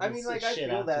 I mean, like I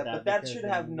feel that, but that should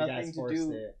have nothing to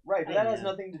do. Right, but that has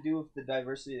nothing to do with the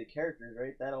diversity of the characters,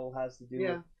 right? That all has to do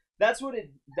with. That's what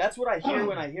I hear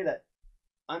when I hear that.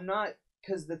 I'm not,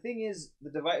 because the thing is,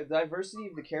 the diversity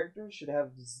of the characters should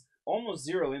have almost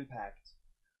zero impact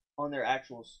on their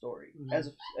actual story,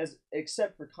 as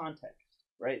except for context,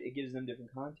 right? It gives them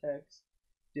different context,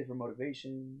 different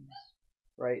motivations,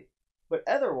 right? But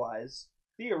otherwise,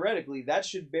 theoretically, that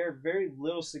should bear very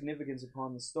little significance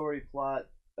upon the story plot,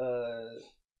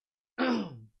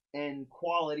 and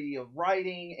quality of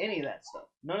writing, any of that stuff.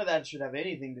 None of that should have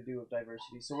anything to do with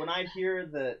diversity. So when I hear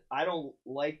that I don't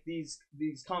like these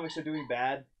comics are doing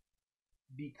bad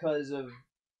because of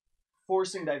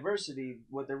forcing diversity,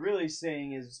 what they're really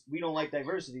saying is we don't like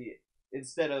diversity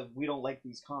instead of we don't like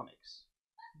these comics.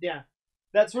 Yeah.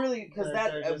 That's really because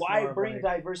why bring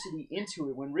diversity into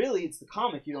it when really it's the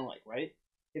comic you don't like, right?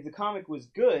 If the comic was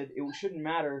good, it shouldn't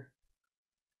matter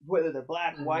whether they're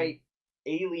black, white,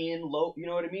 alien, low. You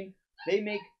know what I mean? They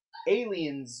make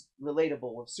aliens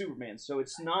relatable with Superman, so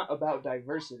it's not about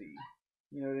diversity.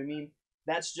 You know what I mean?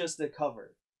 that's just a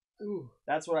cover. Ooh.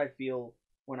 That's what I feel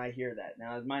when I hear that.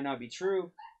 Now, it might not be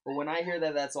true, but when I hear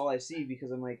that, that's all I see,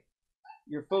 because I'm like,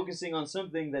 you're focusing on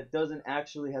something that doesn't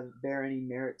actually bear any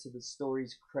merit to the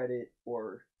story's credit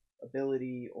or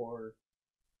ability or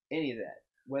any of that.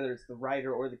 Whether it's the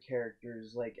writer or the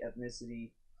characters, like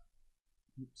ethnicity.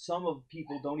 Some of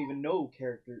people don't even know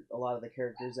a lot of the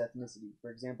characters' ethnicity.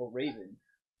 For example, Raven.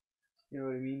 You know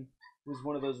what I mean? Was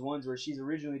one of those ones where she's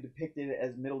originally depicted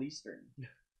as Middle Eastern.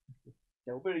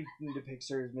 Nobody depicts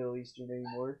her as Middle Eastern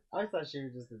anymore. I thought she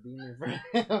was just a demon for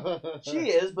him.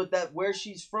 She is, but that where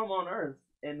she's from on Earth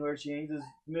and where she hangs is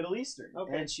Middle Eastern.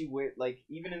 Okay. And she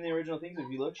even in the original things, if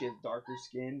you look, she has darker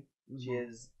skin. Mm-hmm. She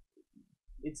has.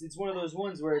 It's one of those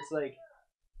ones where it's like,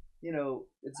 you know,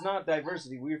 it's not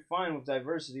diversity. We're fine with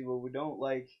diversity, but we don't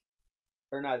like,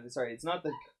 or not. Sorry, it's not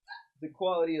the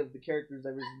quality of the characters.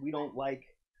 We don't like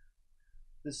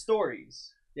the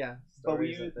stories. Yeah, but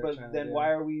then why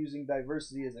are we using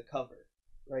diversity as a cover,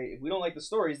 right? If we don't like the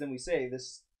stories, then we say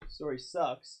this story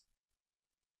sucks.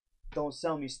 Don't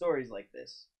sell me stories like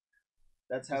this.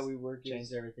 That's how we work.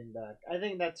 Change everything back. I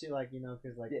think that too, like, you know,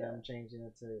 because like them changing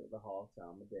it to the Hulk to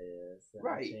Amadeus, and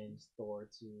right? Changed Thor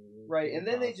to right, and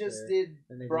then they just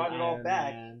brought it all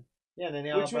back. Man. Yeah, then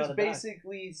which was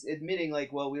basically admitting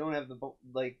like, well, we don't have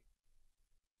the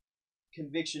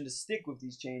conviction to stick with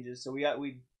these changes, so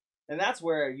and that's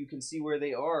where you can see where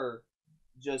they are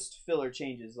just filler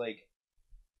changes. Like,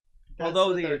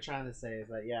 although they're trying to say is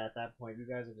that, yeah, at that point you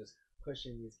guys are just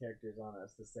pushing these characters on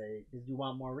us to say, because you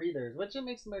want more readers, which it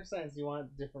makes more sense. You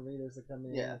want different readers to come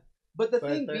in. Yeah, but the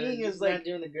thing being is like not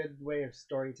doing a good way of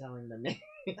storytelling them.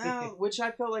 Which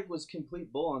I felt like was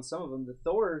complete bull on some of them. The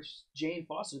Thor Jane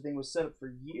Foster thing was set up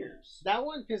for years. That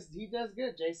one, because he does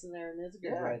good. Jason Aaron is a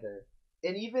good writer.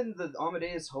 And even the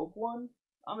Amadeus Hulk one,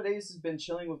 Amadeus has been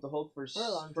chilling with the Hulk for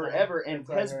forever and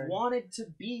has wanted to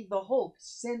be the Hulk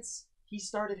since he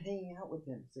started hanging out with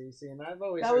him. So you see, and I've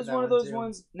always that was one of those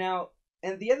ones. Now,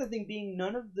 and the other thing being,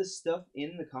 none of the stuff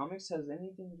in the comics has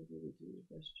anything to really do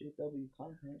with SJW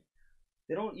content.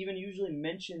 They don't even usually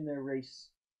mention their race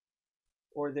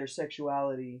or their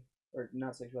sexuality, or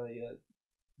not sexuality,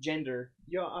 gender.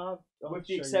 With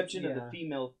the exception of the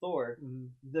female Thor,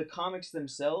 the comics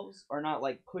themselves are not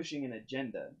like pushing an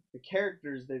agenda. The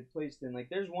characters they've placed in, like,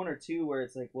 there's one or two where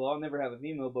it's like, well, I'll never have a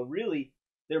female, but really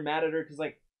they're mad at her because,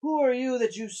 like, who are you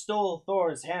that you stole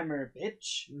Thor's hammer,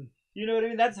 bitch? You know what I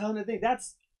mean? That's how they think.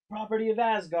 That's property of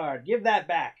Asgard. Give that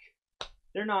back.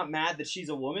 They're not mad that she's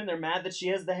a woman. They're mad that she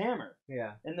has the hammer.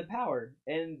 Yeah. And the power.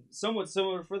 And somewhat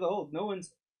similar for the Hulk. No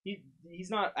one's...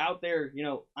 He's not out there, you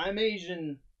know, I'm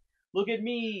Asian. Look at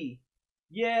me.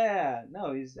 Yeah.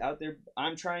 No, he's out there.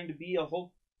 I'm trying to be a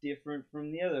Hulk different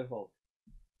from the other Hulk.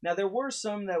 Now, there were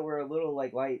some that were a little,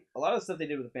 like, light. A lot of the stuff they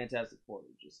did with the Fantastic Four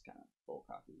was just kind of full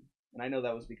copy. And I know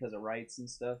that was because of rights and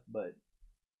stuff, but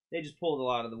they just pulled a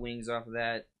lot of the wings off of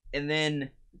that. And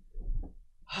then...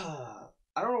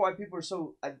 I don't know why people are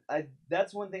so...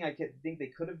 that's one thing I think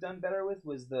they could have done better with,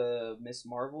 was the Miss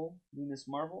Marvel. New Miss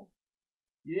Marvel.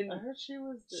 You didn't... I heard she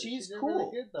She's did cool.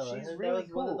 Really good, though. She's really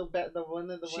cool. One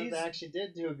of the ones that actually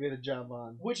did do a good job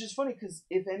on. Which is funny, because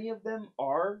if any of them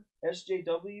are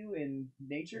SJW in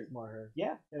nature... It's more her.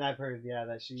 Yeah. And I've heard,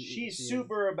 that she's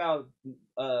super about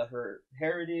her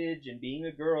heritage and being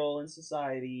a girl in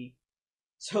society.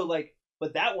 So, like...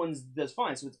 But that one's does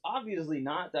fine. So it's obviously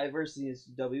not diversity in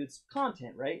SJW. It's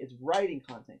content, right? It's writing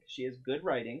content. She has good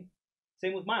writing.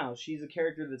 Same with Miles. She's a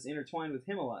character that's intertwined with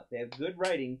him a lot. They have good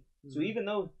writing. So even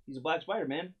though he's a Black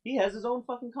Spider-Man, he has his own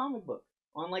fucking comic book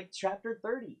on like chapter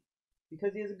 30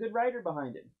 because he has a good writer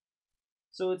behind him.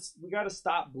 So we got to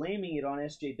stop blaming it on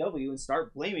SJW and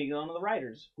start blaming it on the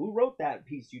writers. Who wrote that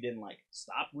piece you didn't like?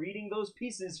 Stop reading those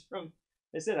pieces from...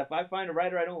 I said, if I find a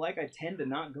writer I don't like, I tend to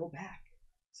not go back.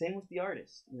 Same with the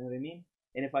artist, you know what I mean?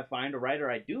 And if I find a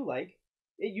writer I do like,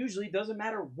 it usually doesn't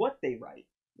matter what they write,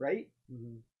 right?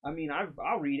 Mm-hmm. I mean,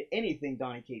 I'll read anything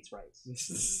Donny Cates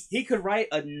writes. He could write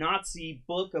a Nazi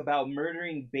book about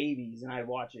murdering babies, and I'd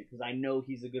watch it because I know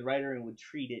he's a good writer and would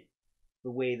treat it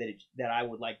the way that I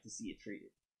would like to see it treated.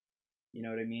 You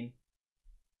know what I mean?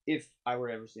 If I were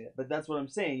to ever see it. But that's what I'm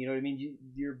saying, you know what I mean?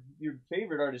 Your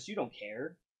favorite artist, you don't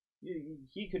care.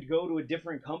 He could go to a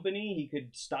different company. He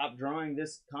could stop drawing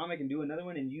this comic and do another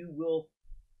one, and you will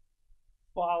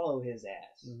follow his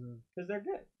ass because they're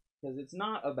good. Because it's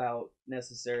not about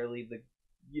necessarily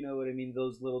you know what I mean,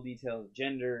 those little details: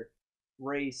 gender,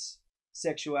 race,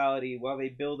 sexuality. While they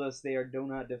build us, they do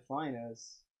not define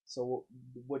us. So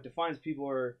what defines people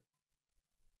are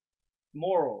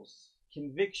morals,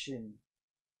 conviction.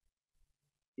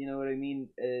 You know what I mean,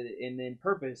 and then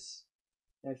purpose.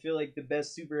 And I feel like the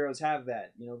best superheroes have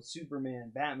that. You know,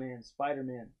 Superman, Batman,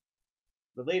 Spider-Man.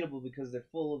 Relatable because they're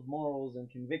full of morals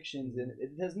and convictions, and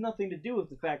it has nothing to do with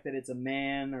the fact that it's a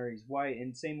man or he's white.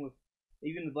 And same with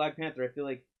even the Black Panther. I feel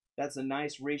like that's a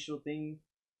nice racial thing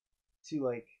to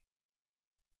like,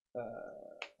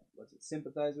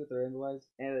 sympathize with or empathize,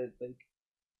 and like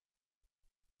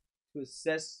to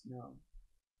assess. No,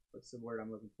 what's the word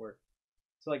I'm looking for?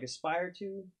 To like aspire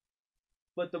to.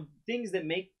 But the things that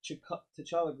make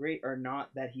T'Challa great are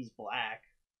not that he's black.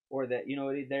 Or that, you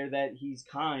know, they're that he's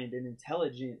kind and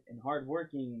intelligent and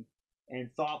hardworking and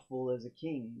thoughtful as a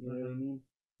king. You know what I mean?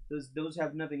 Those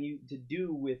have nothing to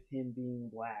do with him being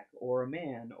black or a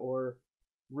man or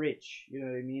rich. You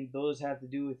know what I mean? Those have to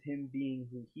do with him being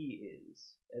who he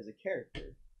is as a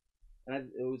character. And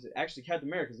it was actually Captain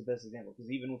America is the best example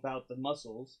because even without the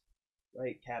muscles,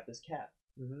 right? Cap is Cap.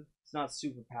 It's not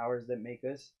superpowers that make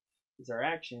us. It's our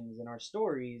actions and our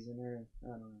stories and our, I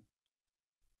don't know.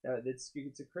 It's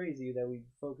crazy that we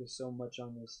focus so much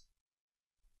on this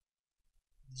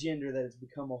gender that it's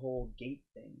become a whole gate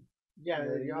thing. Yeah,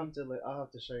 you have to. I'll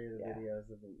have to show you the videos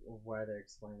of why they're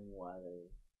explaining why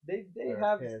they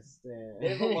have pissed. They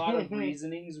have a lot of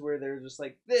reasonings where they're just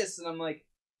like this, and I'm like,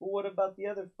 well, what about the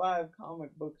other 5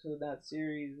 comic books of that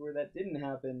series where that didn't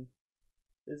happen?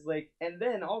 It's like, and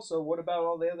then also, what about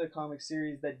all the other comic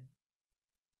series that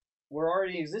were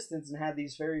already in existence and had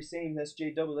these very same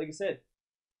SJW? Like I said.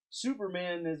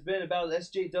 Superman has been about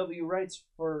SJW rights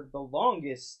for the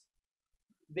longest.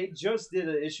 They just did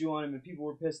an issue on him and people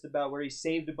were pissed about where he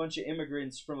saved a bunch of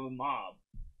immigrants from a mob.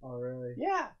 Oh, really?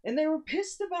 Yeah, and they were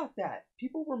pissed about that.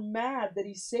 People were mad that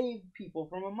he saved people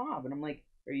from a mob. And I'm like,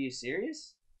 are you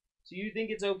serious? So you think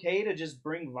it's okay to just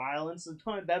bring violence?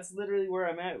 That's literally where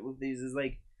I'm at with these. Is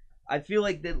like, I feel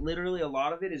like that literally a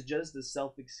lot of it is just a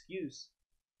self-excuse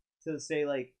to say,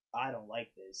 like, I don't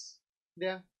like this.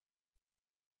 Yeah.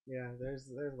 Yeah, there's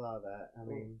a lot of that. I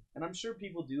mean, and I'm sure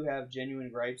people do have genuine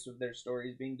gripes with their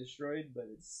stories being destroyed, but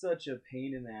it's such a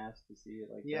pain in the ass to see it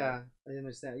like that. I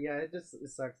understand. Yeah, it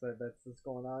sucks that that's what's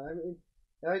going on. I mean,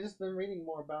 I've just been reading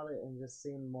more about it and just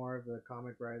seeing more of the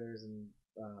comic writers and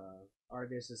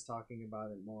artists just talking about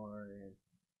it more. And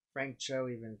Frank Cho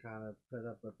even kind of put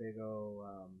up a big old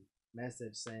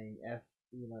message saying "F,"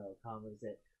 comics.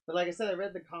 But like I said, I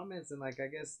read the comments and like I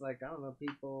guess like I don't know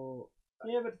people.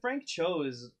 Yeah, but Frank Cho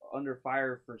is under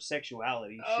fire for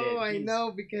sexuality. Oh, I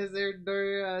know because they're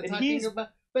talking about.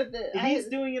 But he's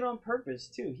doing it on purpose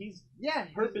too. He's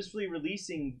purposefully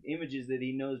releasing images that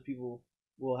he knows people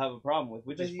will have a problem with,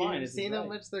 which is fine. You've seen how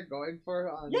much they're going for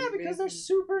on because they're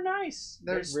super nice.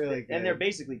 They're really good, and they're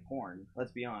basically porn.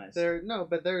 Let's be honest. They're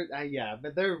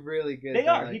really good. They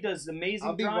are. Like, he does amazing.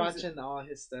 I'll be watching all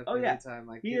his stuff every time.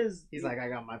 Like he's like, I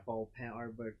got my full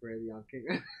Panther book ready on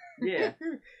King. Yeah,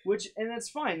 and that's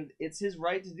fine. It's his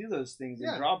right to do those things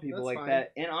and draw people like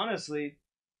that. And honestly,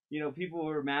 people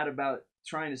were mad about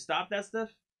trying to stop that stuff.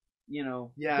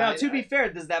 Now, to be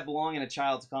fair, does that belong in a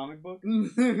child's comic book?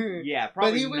 Yeah,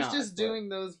 probably. But he was just doing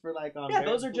those for like on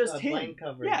those are just him.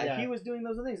 Covers. Yeah, he was doing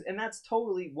those things, and that's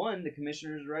totally the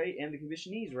commissioner's right and the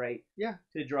commissionee's right. Yeah,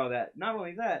 to draw that. Not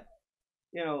only that,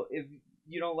 if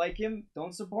you don't like him,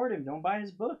 don't support him. Don't buy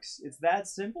his books. It's that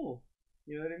simple.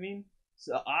 You know what I mean?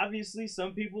 So obviously,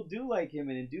 some people do like him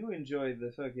and do enjoy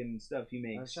the fucking stuff he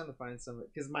makes. I was trying to find some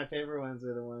because my favorite ones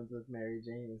are the ones with Mary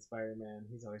Jane and Spider-Man.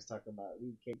 He's always talking about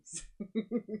wheat cakes.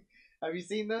 Have you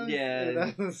seen those?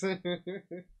 Yeah.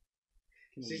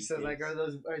 She says like,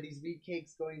 are these wheat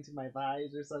cakes going to my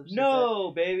thighs or something?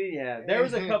 No, baby. Yeah, there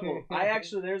was a couple.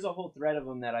 There's a whole thread of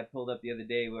them that I pulled up the other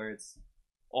day where it's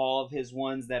all of his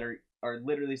ones that are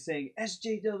literally saying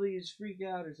SJWs freak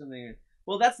out or something.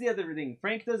 Well, that's the other thing.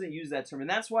 Frank doesn't use that term, and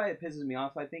that's why it pisses me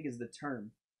off, I think, is the term.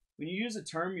 When you use a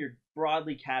term, you're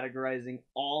broadly categorizing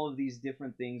all of these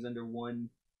different things under one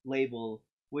label,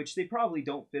 which they probably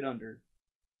don't fit under.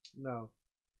 No.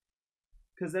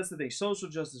 Because that's the thing. Social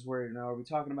justice warrior. Now, are we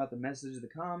talking about the message of the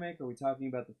comic? Are we talking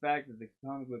about the fact that the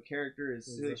comic book character is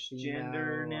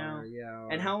cisgender now?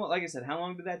 And like I said, how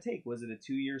long did that take? Was it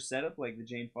a 2-year setup like the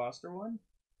Jane Foster one?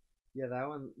 Yeah,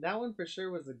 that one for sure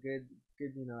was a good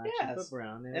action flip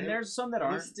around. And there's some that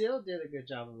aren't. He still did a good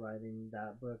job of writing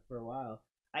that book for a while.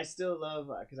 I still love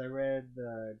because I read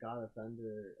the God of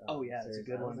Thunder. It's a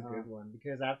good one. That was a good one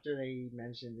because after they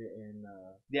mentioned it in.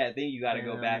 I think you got to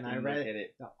go back and look at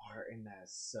it. The art in that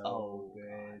is so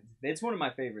good. It's one of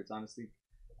my favorites, honestly.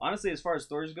 honestly, as far as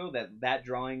Thor's go, that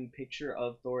drawing picture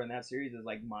of Thor in that series is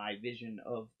like my vision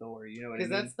of Thor. You know what I mean?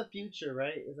 Because that's the future,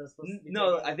 right? Is that supposed to be?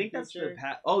 No, I think that's the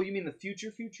past. Oh, you mean the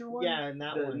future one? Yeah, and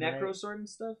that the one, Necro right? Sword and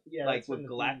stuff. Yeah, like with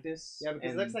Galactus. Yeah,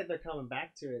 because it looks like they're coming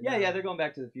back to it. Yeah, now. they're going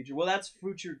back to the future. Well, that's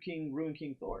Future King, Ruin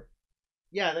King Thor.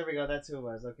 Yeah, there we go. That's who it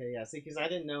was. Okay, yeah. See, because I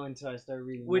didn't know until I started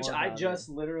reading. Which more I about just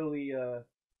it. literally,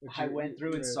 I went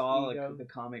through and saw like the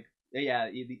comic. Yeah,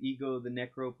 the Ego, the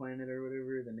Necro Planet or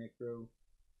whatever, the Necro.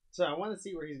 So I want to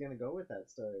see where he's gonna go with that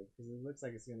story because it looks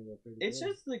like it's gonna go pretty. It's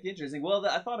good. just like interesting. Well,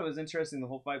 I thought it was interesting the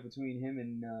whole fight between him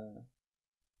and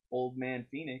Old Man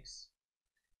Phoenix.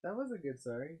 That was a good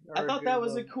story. I thought that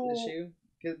was a cool issue.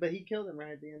 But he killed him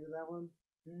right at the end of that one.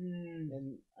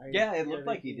 And it looked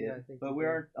like he did, but we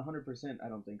aren't 100%. I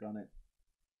don't think on it.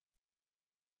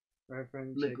 Right,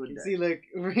 Frank. See, look,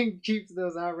 Frank keeps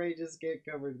those outrageous skate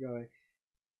covers going.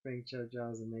 Frank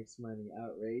Chojaws and makes money.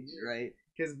 Outrage, right?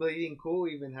 Because Bleeding Cool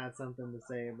even had something to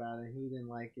say about it. He didn't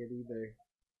like it either.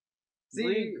 See,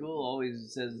 Bleeding Cool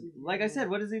always says, like I said,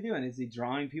 what is he doing? Is he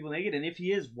drawing people naked? And if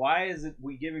he is, why is it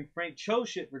we giving Frank Cho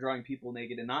shit for drawing people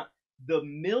naked and not the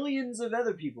millions of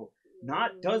other people,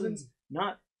 not dozens,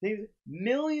 not things,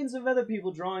 millions of other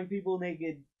people drawing people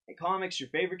naked? Comics, your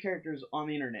favorite characters on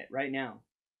the internet right now.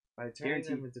 By turning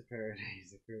them into paradise,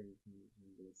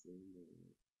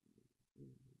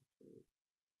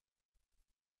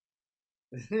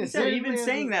 even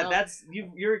saying that's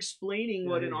you're explaining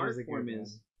what an art form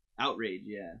is. Outrage,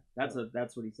 yeah, that's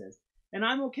what he says, and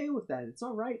I'm okay with that. It's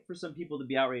all right for some people to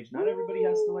be outraged. Not everybody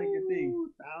has to like your thing.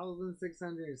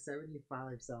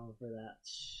 1,675 selling for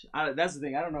that. That's the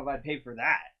thing. I don't know if I'd pay for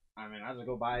that. I mean, I'll just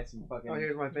go buy some fucking. Oh,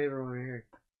 here's my favorite one right here.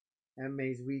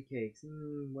 M.A.'s wheat cakes.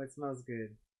 What smells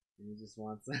good? And he just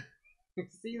wants that.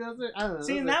 See, those are. I don't know.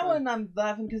 See, in that one, I'm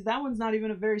laughing because that one's not even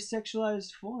a very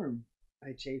sexualized form.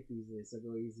 I chafe easily, so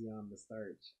go easy on the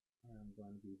starch. I'm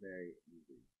going to be very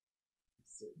easy.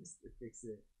 Fix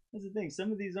it. That's the thing.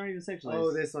 Some of these aren't even sexualized.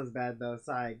 Oh, this one's bad though.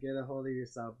 Sigh. Get a hold of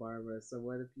yourself, Barbara. So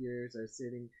what if years are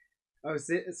sitting?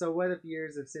 So what if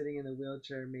years of sitting in a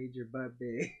wheelchair made your butt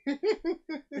big?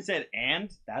 It said,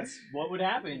 and that's what would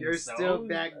happen. You're still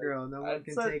that girl. No one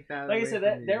can take that. Like I said,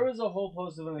 there was a whole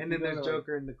post of him. And then there's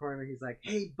Joker in the corner. He's like,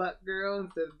 "Hey, butt girl,"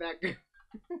 instead of back girl.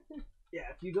 Yeah,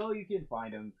 if you go, you can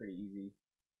find him pretty easy.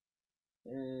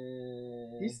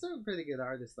 He's still a pretty good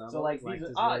artist, though. So like,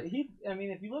 I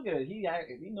mean, if you look at it,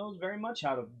 he knows very much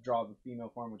how to draw the female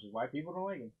form, which is why people don't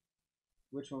like him.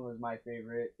 Which one was my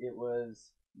favorite? It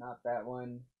was not that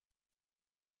one.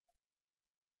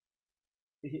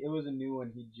 It was a new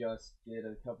one he just did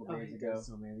a couple days ago.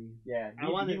 So many. Yeah, I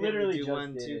wanted him to do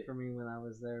one too for me when I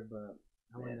was there, but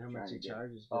I wonder how much he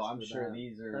charges. Oh, I'm sure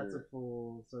these are. That's a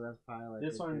full. So that's probably like.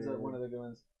 This one's one of the good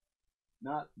ones.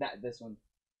 Not that. This one.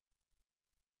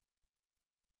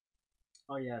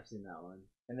 Oh yeah, I've seen that one.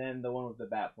 And then the one with the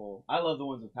bat pole. I love the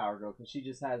ones with Power Girl because she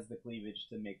just has the cleavage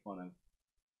to make fun of.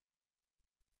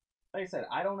 Like I said,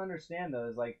 I don't understand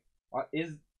those. Like,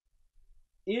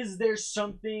 is there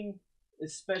something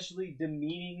especially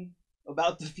demeaning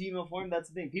about the female form? That's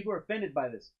the thing. People are offended by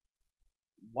this.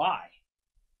 Why?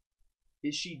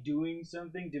 Is she doing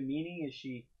something demeaning? Is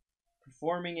she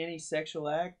performing any sexual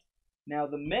act? Now,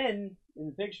 the men in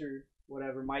the picture,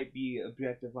 whatever, might be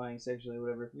objectifying sexually,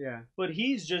 whatever. Yeah. But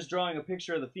he's just drawing a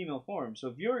picture of the female form. So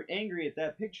if you're angry at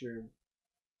that picture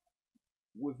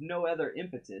with no other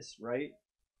impetus, right?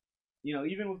 You know,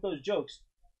 even with those jokes,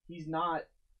 he's not.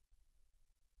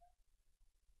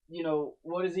 You know,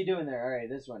 what is he doing there? All right,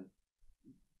 this one.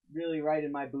 Really right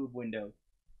in my boob window.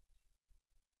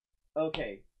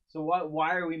 Okay, so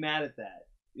why are we mad at that?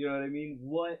 You know what I mean?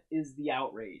 What is the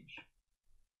outrage?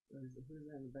 Who's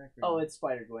that in the background? Oh, it's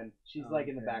Spider-Gwen. She's like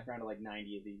in the background of like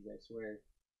 90 of these, I swear.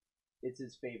 It's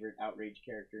his favorite outrage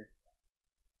character.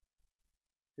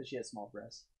 Because she has small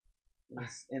breasts.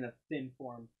 In a thin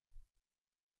form.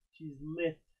 She's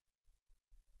lithe.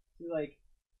 She's like,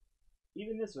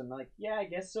 even this one, like, yeah, I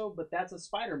guess so, but that's a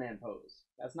Spider-Man pose.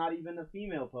 That's not even a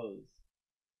female pose.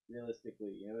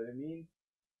 Realistically, you know what I mean?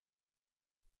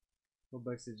 What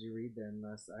books did you read then?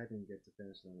 I didn't get to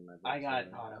finish them in my books. I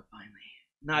got caught up finally.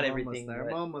 Not everything.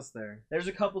 I'm almost there. There's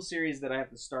a couple series that I have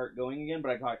to start going again,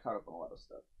 but I got caught up on a lot of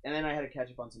stuff. And then I had to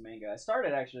catch up on some manga. I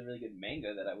started actually a really good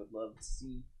manga that I would love to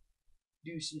see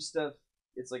do some stuff.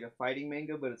 It's like a fighting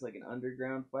manga, but it's like an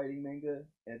underground fighting manga.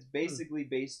 And it's basically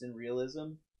based in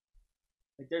realism.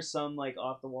 Like, there's some, like,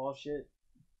 off-the-wall shit.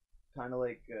 Kind of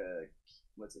like,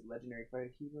 what's it, Legendary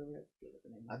Fighter Keyboard?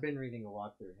 I've been reading A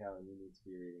Walk Through Hell, and you need to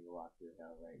be reading A Walk Through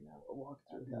Hell right now. A Walk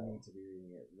Through Hell. You need to be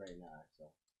reading it right now,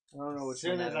 actually. I don't know which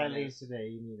one. As soon as I leave today,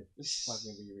 you need to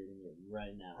fucking be reading it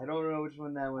right now. I don't know which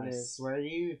one that one is. I swear to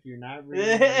you, if you're not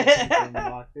reading it, you can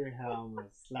walk through hell. I'm gonna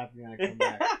slap you and I come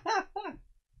back.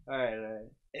 Alright.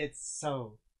 It's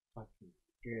so fucking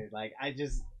good. Like,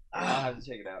 I'll have to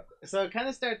check it out. So it kind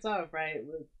of starts off, right,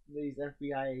 with these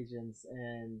FBI agents,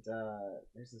 and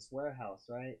there's this warehouse,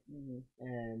 right? Mm-hmm.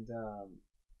 And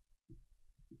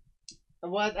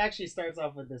well, it actually starts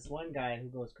off with this one guy who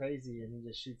goes crazy and he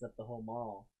just shoots up the whole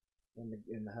mall. And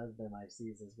the husband like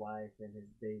sees his wife and his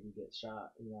baby get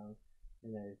shot, you know,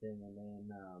 and everything. And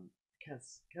then can't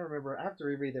remember. I have to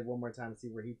reread it one more time to see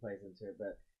where he plays into it.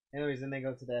 But anyways, then they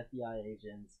go to the FBI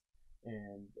agents,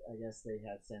 and I guess they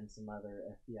had sent some other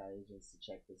FBI agents to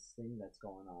check this thing that's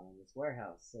going on in this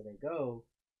warehouse. So they go,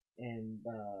 and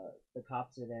the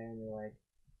cops are there, and they're like,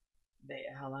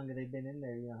 how long have they been in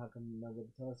there? You know, how come nobody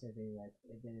told us anything? Like,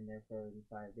 they've been in there for already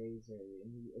 5 days,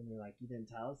 and they're like, you didn't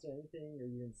tell us or anything, or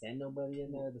you didn't send nobody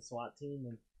in there, the SWAT team,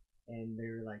 and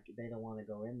they're like, they don't want to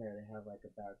go in there. They have like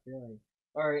a bad feeling.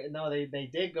 Or no, they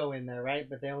did go in there, right?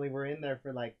 But they only were in there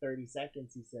for like 30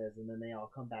 seconds, he says, and then they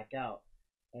all come back out,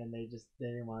 and they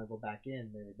didn't want to go back in.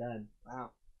 They were done.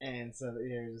 Wow. And so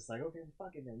they're just like, okay,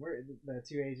 fuck it then. The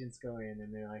two agents go in,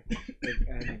 and they're like,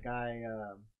 and the guy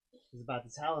is about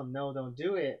to tell him, no, don't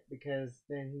do it, because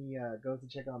then he goes to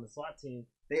check on the SWAT team.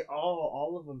 They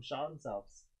all of them shot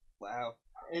themselves. Wow.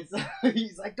 And so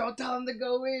he's like, don't tell him to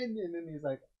go in. And then he's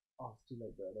like, oh, it's too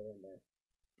late, bro. They're in there.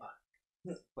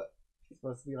 Fuck. But it's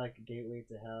supposed to be like a gateway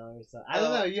to hell or something. I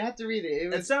don't know. You have to read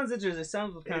it. It sounds interesting. It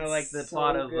sounds kind of like the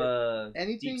plot of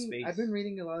Anything, Deep Space. I've been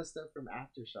reading a lot of stuff from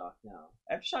Aftershock now.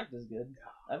 Aftershock is good.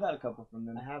 I've had a couple from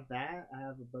them. I have that. I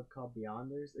have a book called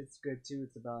Beyonders. It's good too.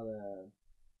 It's about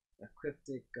a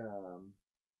cryptic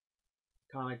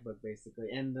comic book, basically,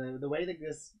 and the way that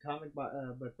this comic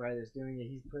book writer is doing it,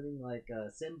 he's putting like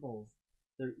symbols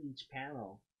through each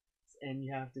panel, and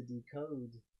you have to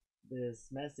decode this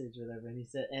message or whatever. And he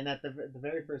said, and at the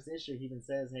very first issue, he even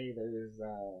says, hey,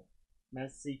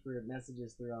 there's secret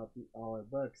messages throughout all our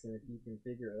books, and if you can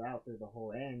figure it out through the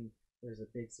whole end, there's a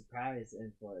big surprise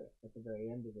in for it at the very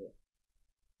end of it.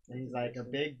 And he's like, a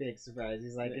big surprise.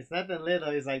 He's like, it's nothing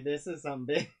little. He's like, this is something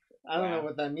big. I don't know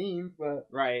what that means, but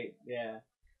right, yeah.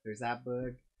 There's that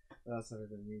book. What else have I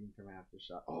been reading from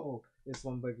Aftershock? Oh, this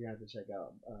one book you have to check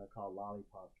out called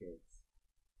Lollipop Kids.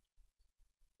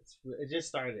 It just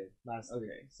started last week,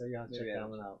 so you have to check that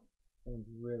one out. That one's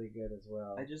really good as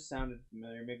well. I just sounded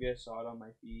familiar. Maybe I saw it on my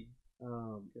feed.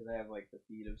 Because I have like the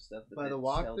feed of stuff. But the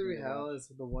Walk Through Hell is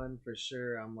the one for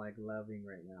sure I'm like loving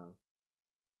right now.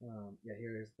 Yeah,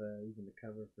 here's even the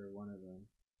cover for one of them.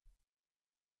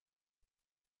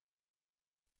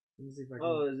 Is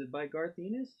it by Garth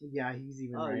Ennis? Yeah, he's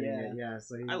even writing it. Yeah,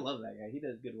 so I love that guy. He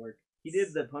does good work. He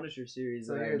did the Punisher series.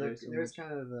 So here, there's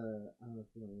kind of the. I don't know if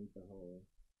you want to read the whole.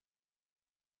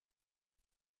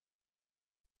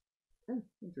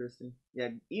 Interesting. Yeah,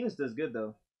 Ennis does good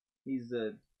though. He's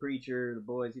a preacher. The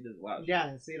boys. He does a lot.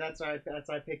 Yeah, see, that's why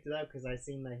I picked it up, because I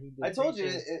seen that he did. I told you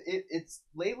it's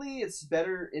lately it's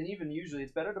better, and even usually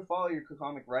it's better to follow your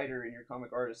comic writer and your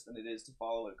comic artist than it is to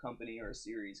follow a company or a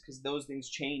series, because those things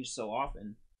change so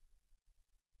often.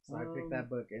 So I picked that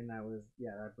book, and that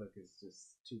book is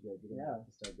just too good. You're gonna have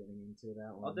to start getting into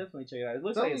that one. I'll definitely check it out. It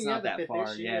looks like it's not that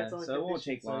far. Yeah, so it won't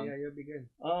take long. Yeah, you'll be good.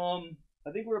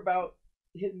 I think we're about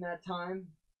hitting that time.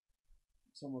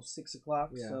 It's almost 6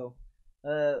 o'clock, so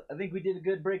I think we did a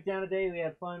good breakdown today. We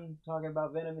had fun talking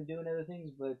about Venom and doing other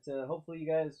things, but hopefully you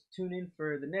guys tune in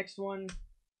for the next one.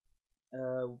 I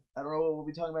don't know what we'll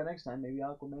be talking about next time. Maybe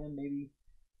Aquaman, maybe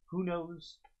who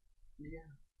knows? Yeah,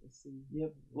 we'll see.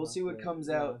 Yep, we'll see what comes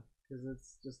out. Because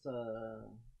it's just the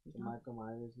Michael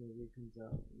Myers movie comes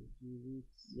out in a few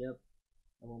weeks. Yep.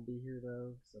 I won't be here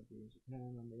though, because I'll be in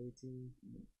Japan on the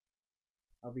 18th.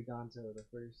 I'll be gone till the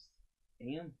 1st.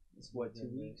 Damn, it's what, 2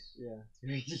 weeks? Yeah, 2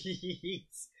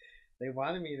 weeks. They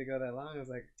wanted me to go that long. I was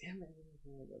like, damn it, I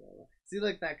didn't want to go that long. See,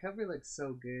 look, that cover looks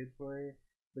so good for it,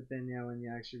 but then when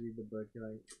you actually read the book, you're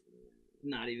like,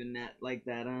 not even that like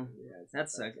that, huh? Yeah, that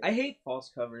sucks. I hate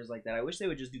false covers like that. I wish they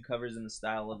would just do covers in the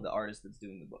style of the artist that's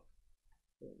doing the book.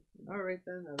 All right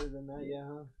then. Other than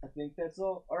that, I think that's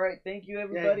all. All right, thank you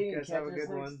everybody. You guys have a good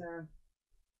one.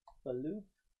 Baloo.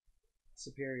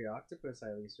 Superior Octopus, I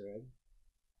at least read.